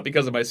 but it's not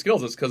because of my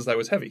skills, it's because I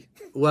was heavy.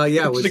 Well,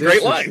 yeah, it was a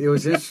great line. It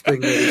was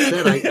interesting that he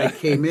said I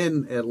came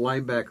in at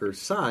linebacker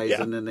size,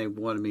 and then they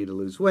wanted me to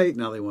lose weight.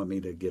 Now they want me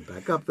to get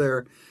back up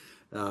there.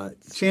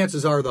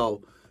 Chances are,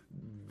 though,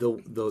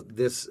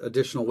 this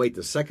additional weight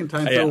the second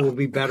time through will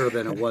be better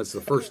than it was the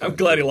first time. I'm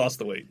glad he lost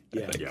the weight.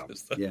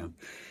 Yeah.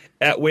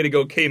 At Way to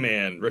Go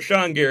K-Man,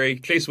 Rashawn Gary,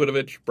 Chase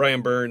Winovich,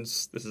 Brian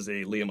Burns. This is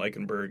a Liam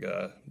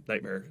Eichenberg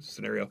nightmare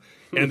scenario.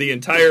 And the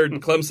entire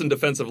Clemson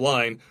defensive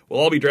line will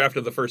all be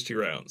drafted the first 2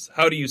 rounds.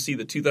 How do you see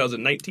the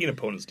 2019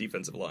 opponents'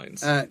 defensive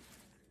lines? I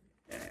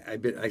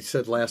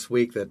said last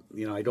week that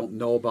I don't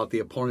know about the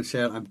opponents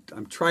yet.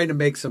 I'm trying to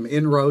make some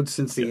inroads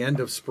since the end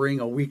of spring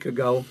a week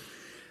ago.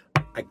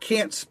 I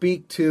can't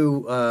speak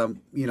to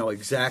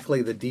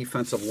exactly the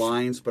defensive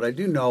lines, but I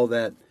do know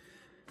that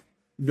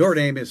Notre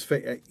Dame is.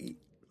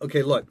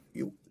 Okay, look,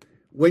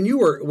 when you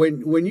were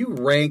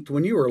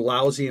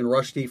lousy in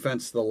rush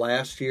defense the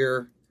last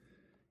year,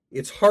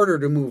 it's harder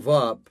to move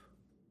up.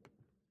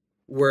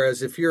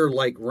 Whereas if you're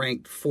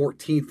ranked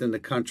 14th in the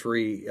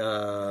country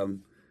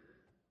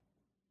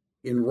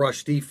in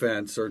rush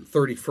defense or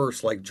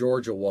 31st like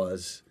Georgia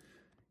was,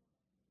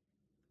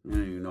 I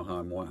don't even know how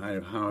I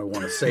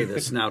want to say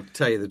this now to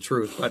tell you the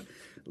truth, but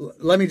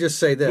let me just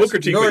say this: we'll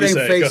critique Notre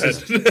Dame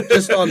faces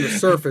just on the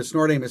surface.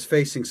 Notre Dame is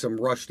facing some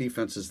rush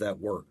defenses that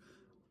were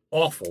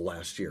awful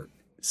last year.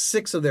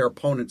 6 of their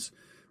opponents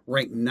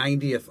ranked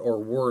 90th or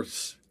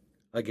worse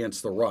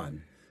against the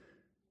run.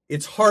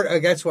 It's hard. I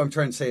guess what I'm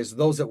trying to say is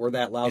those that were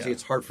that lousy,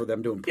 it's hard for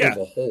them to improve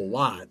a whole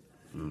lot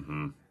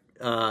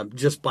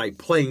just by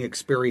playing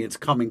experience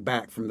coming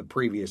back from the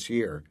previous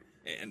year.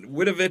 And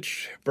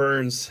Winovich,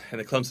 Burns, and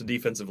the Clemson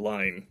defensive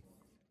line,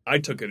 I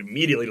took it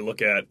immediately to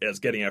look at as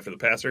getting after the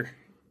passer,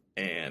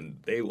 and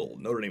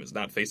Notre Dame is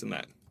not facing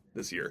that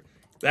this year.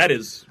 That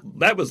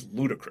was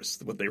ludicrous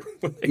what they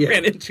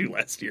ran into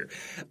last year.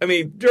 I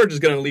mean, Georgia's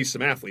going to unleash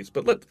some athletes,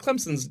 but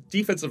Clemson's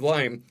defensive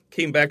line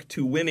came back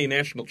to win a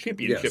national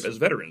championship as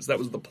veterans. That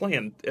was the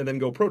plan, and then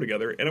go pro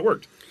together, and it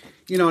worked.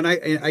 And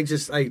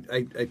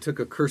I took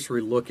a cursory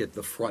look at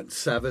the front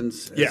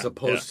sevens as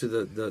opposed to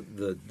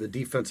the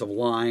defensive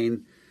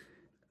line.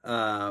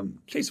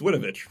 Chase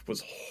Winovich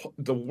was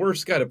the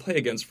worst guy to play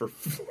against for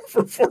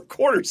 4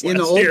 quarters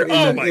last year.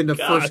 In the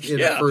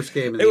first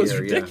game of the year. It was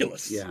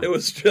ridiculous. Yeah. It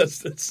was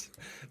just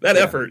that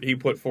effort he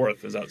put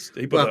forth is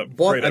outstanding.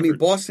 Great effort.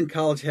 Boston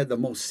College had the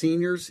most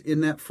seniors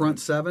in that front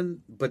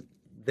 7, but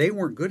they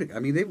weren't good.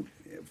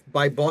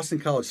 By Boston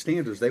College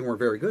standards, they weren't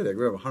very good. They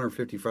were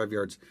 155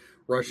 yards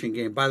rushing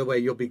game. By the way,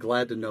 you'll be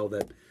glad to know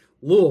that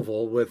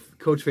Louisville with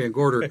Coach Van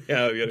Gorder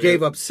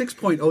gave up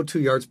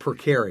 6.02 yards per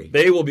carry.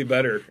 They will be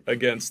better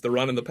against the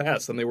run and the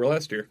pass than they were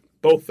last year.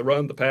 Both the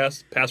run, the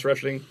pass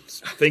rushing,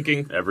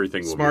 thinking.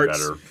 Everything will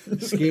smarts, be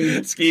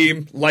better.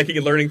 Scheme, liking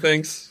and learning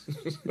things.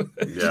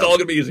 It's all going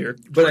to be easier.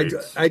 But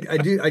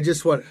I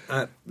just want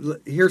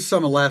here's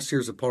some of last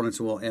year's opponents,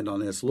 and we'll end on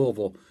this.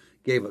 Louisville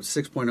gave up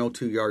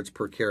 6.02 yards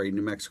per carry.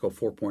 New Mexico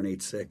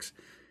 4.86.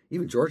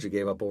 Even Georgia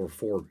gave up over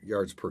 4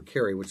 yards per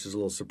carry, which is a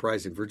little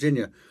surprising.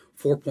 Virginia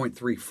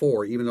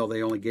 4.34, even though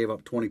they only gave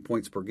up 20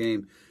 points per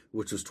game,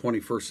 which was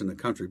 21st in the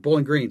country.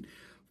 Bowling Green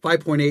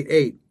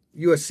 5.88.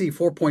 USC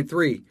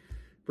 4.3.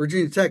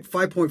 Virginia Tech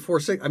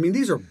 5.46. I mean,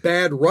 these are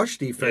bad rush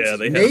defenses. Yeah,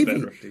 they have Navy,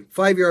 bad rush defense.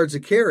 5 yards a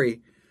carry.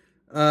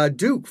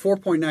 Duke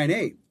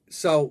 4.98.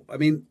 So, I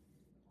mean,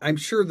 I'm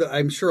sure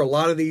a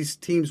lot of these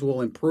teams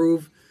will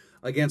improve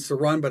against the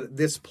run, but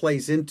this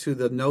plays into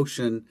the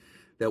notion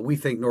that we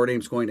think Notre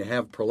Dame's going to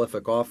have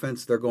prolific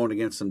offense. They're going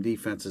against some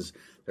defenses.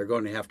 They're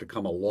going to have to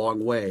come a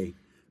long way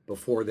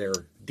before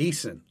they're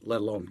decent,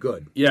 let alone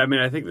good. Yeah, I mean,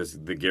 I think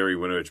the Gary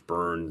Winovich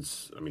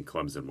Burns, I mean,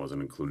 Clemson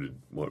wasn't included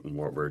what we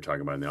were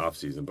talking about in the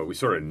offseason, but we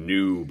sort of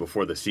knew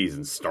before the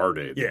season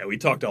started. Yeah, we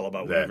talked all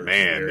about that. Winovich.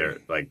 Man, they're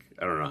like,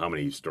 I don't know how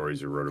many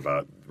stories you wrote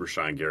about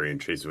Rashawn Gary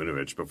and Chase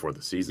Winovich before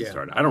the season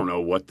started. I don't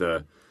know what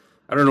the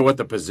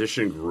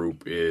position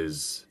group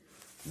is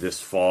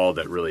this fall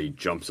that really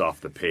jumps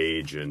off the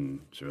page and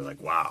sort of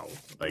like, wow.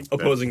 Like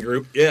opposing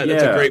group. Yeah,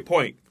 that's a great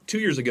point. 2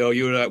 years ago,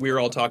 you and I, we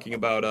were all talking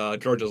about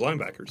Georgia's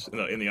linebackers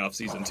in the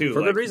offseason too.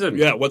 For good reason.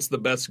 Yeah, what's the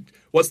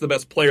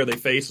best player they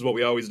face is what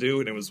we always do,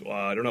 and it was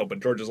I don't know,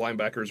 but Georgia's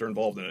linebackers are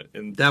involved in it,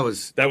 and that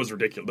was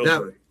ridiculous. Those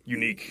were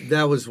unique.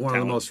 That was one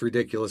of the most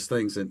ridiculous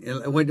things,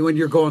 and when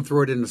you're going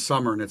through it in the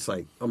summer, and it's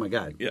like, oh my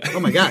god, oh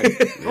my god,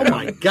 oh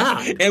my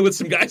god, and with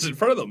some guys in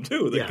front of them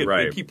too that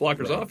can keep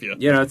blockers off you.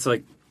 Yeah, it's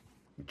like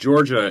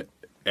Georgia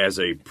as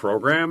a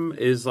program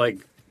is like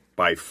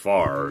by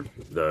far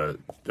the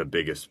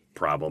biggest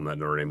problem that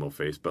Notre Dame will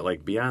face. But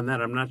like beyond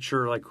that, I'm not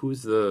sure like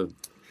who's the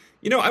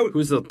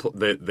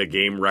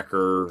game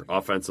wrecker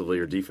offensively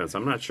or defense.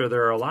 I'm not sure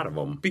there are a lot of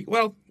them.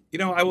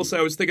 I will say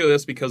I was thinking of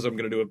this because I'm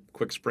going to do a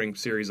quick spring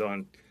series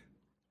on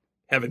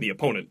having the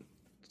opponent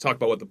talk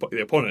about what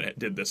the opponent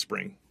did this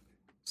spring,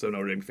 so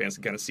Notre Dame fans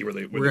can kind of see where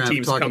the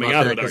team's coming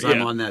out of it. Because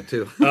I'm on that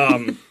too.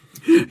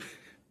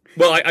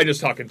 Well, I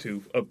just talking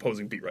to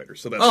opposing beat writers,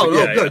 so that's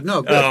good.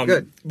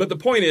 But the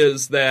point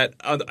is that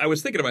I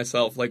was thinking to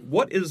myself, like,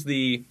 what is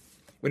when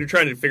you're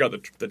trying to figure out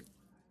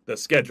the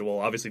schedule?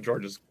 Obviously,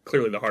 Georgia's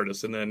clearly the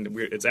hardest, and then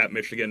it's at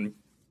Michigan.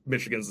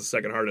 Michigan's the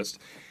second hardest.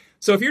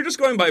 So if you're just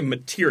going by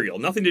material,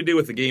 nothing to do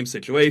with the game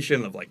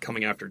situation of like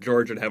coming after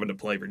Georgia and having to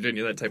play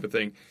Virginia, that type of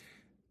thing.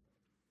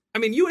 I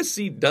mean,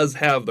 USC does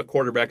have the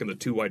quarterback and the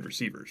two wide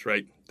receivers,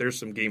 right? There's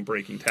some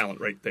game-breaking talent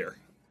right there.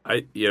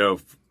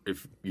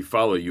 If you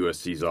follow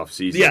USC's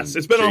offseason, yes,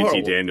 it's been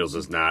JT Daniels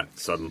is not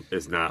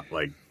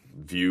like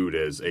viewed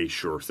as a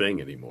sure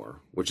thing anymore,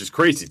 which is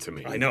crazy to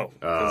me. I know,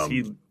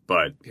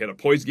 but he had a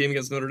poised game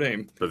against Notre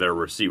Dame. But their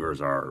receivers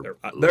are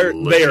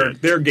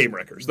they're game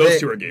wreckers.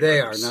 Those two are game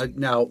wreckers. They are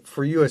now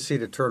for USC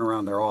to turn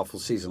around their awful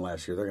season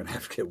last year. They're going to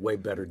have to get way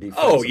better defense.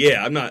 Oh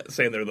yeah, I'm not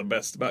saying they're the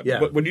best, but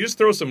when you just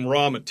throw some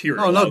raw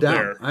material, no out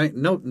doubt, there,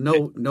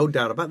 no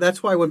doubt about it.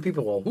 That's why when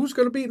people go, who's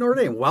going to beat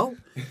Notre Dame? Well,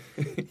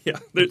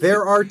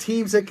 there are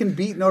teams that can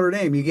beat Notre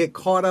Dame. You get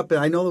caught up.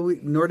 I know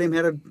that Notre Dame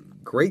had a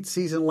great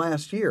season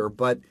last year,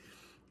 but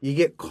you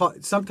get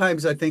caught.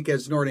 Sometimes I think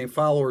as Notre Dame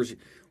followers,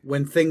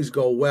 when things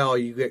go well,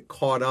 you get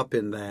caught up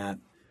in that,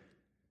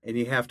 and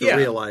you have to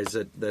realize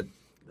that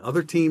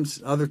other teams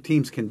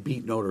can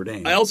beat Notre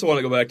Dame. I also want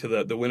to go back to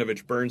the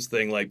Winovich Burns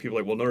thing. Like people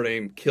are like, well, Notre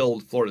Dame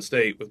killed Florida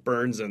State with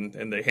Burns,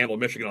 and they handled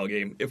Michigan all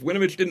game. If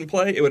Winovich didn't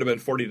play, it would have been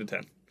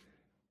 40-10.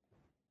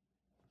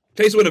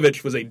 Chase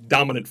Winovich was a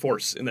dominant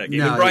force in that game,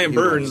 and Brian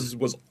Burns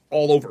was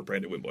all over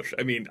Brandon Wimbush.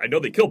 I mean, I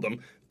know they killed them,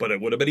 but it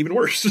would have been even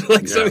worse.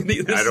 I don't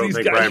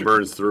think Brian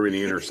Burns threw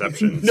any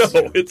interceptions. No,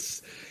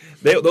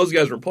 those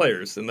guys were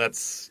players, and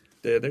that's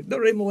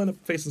Notre Dame will end up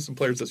facing some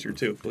players this year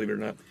too, believe it or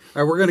not.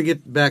 All right, we're going to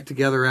get back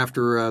together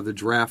after the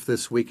draft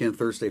this weekend,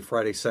 Thursday,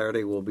 Friday,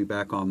 Saturday. We'll be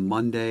back on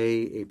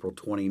Monday, April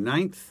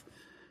 29th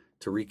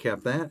to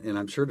recap that, and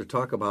I'm sure to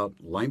talk about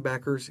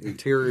linebackers,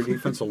 interior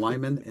defensive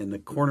linemen, and the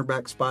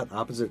cornerback spot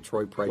opposite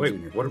Troy Pride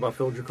Jr. What about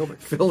Phil Jurkovec?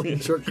 Phil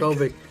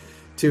Jurkovec,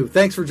 too.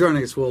 Thanks for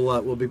joining us.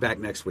 We'll be back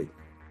next week.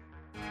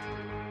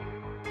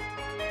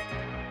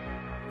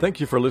 Thank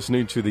you for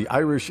listening to the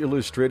Irish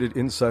Illustrated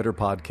Insider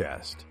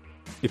Podcast.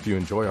 If you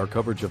enjoy our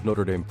coverage of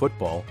Notre Dame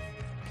football,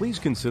 please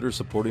consider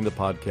supporting the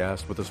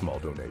podcast with a small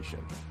donation.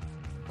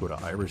 Go to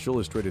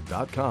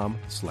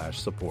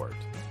irishillustrated.com/support.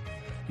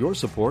 Your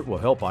support will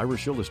help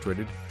Irish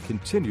Illustrated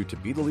continue to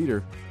be the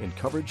leader in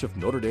coverage of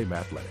Notre Dame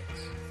athletics.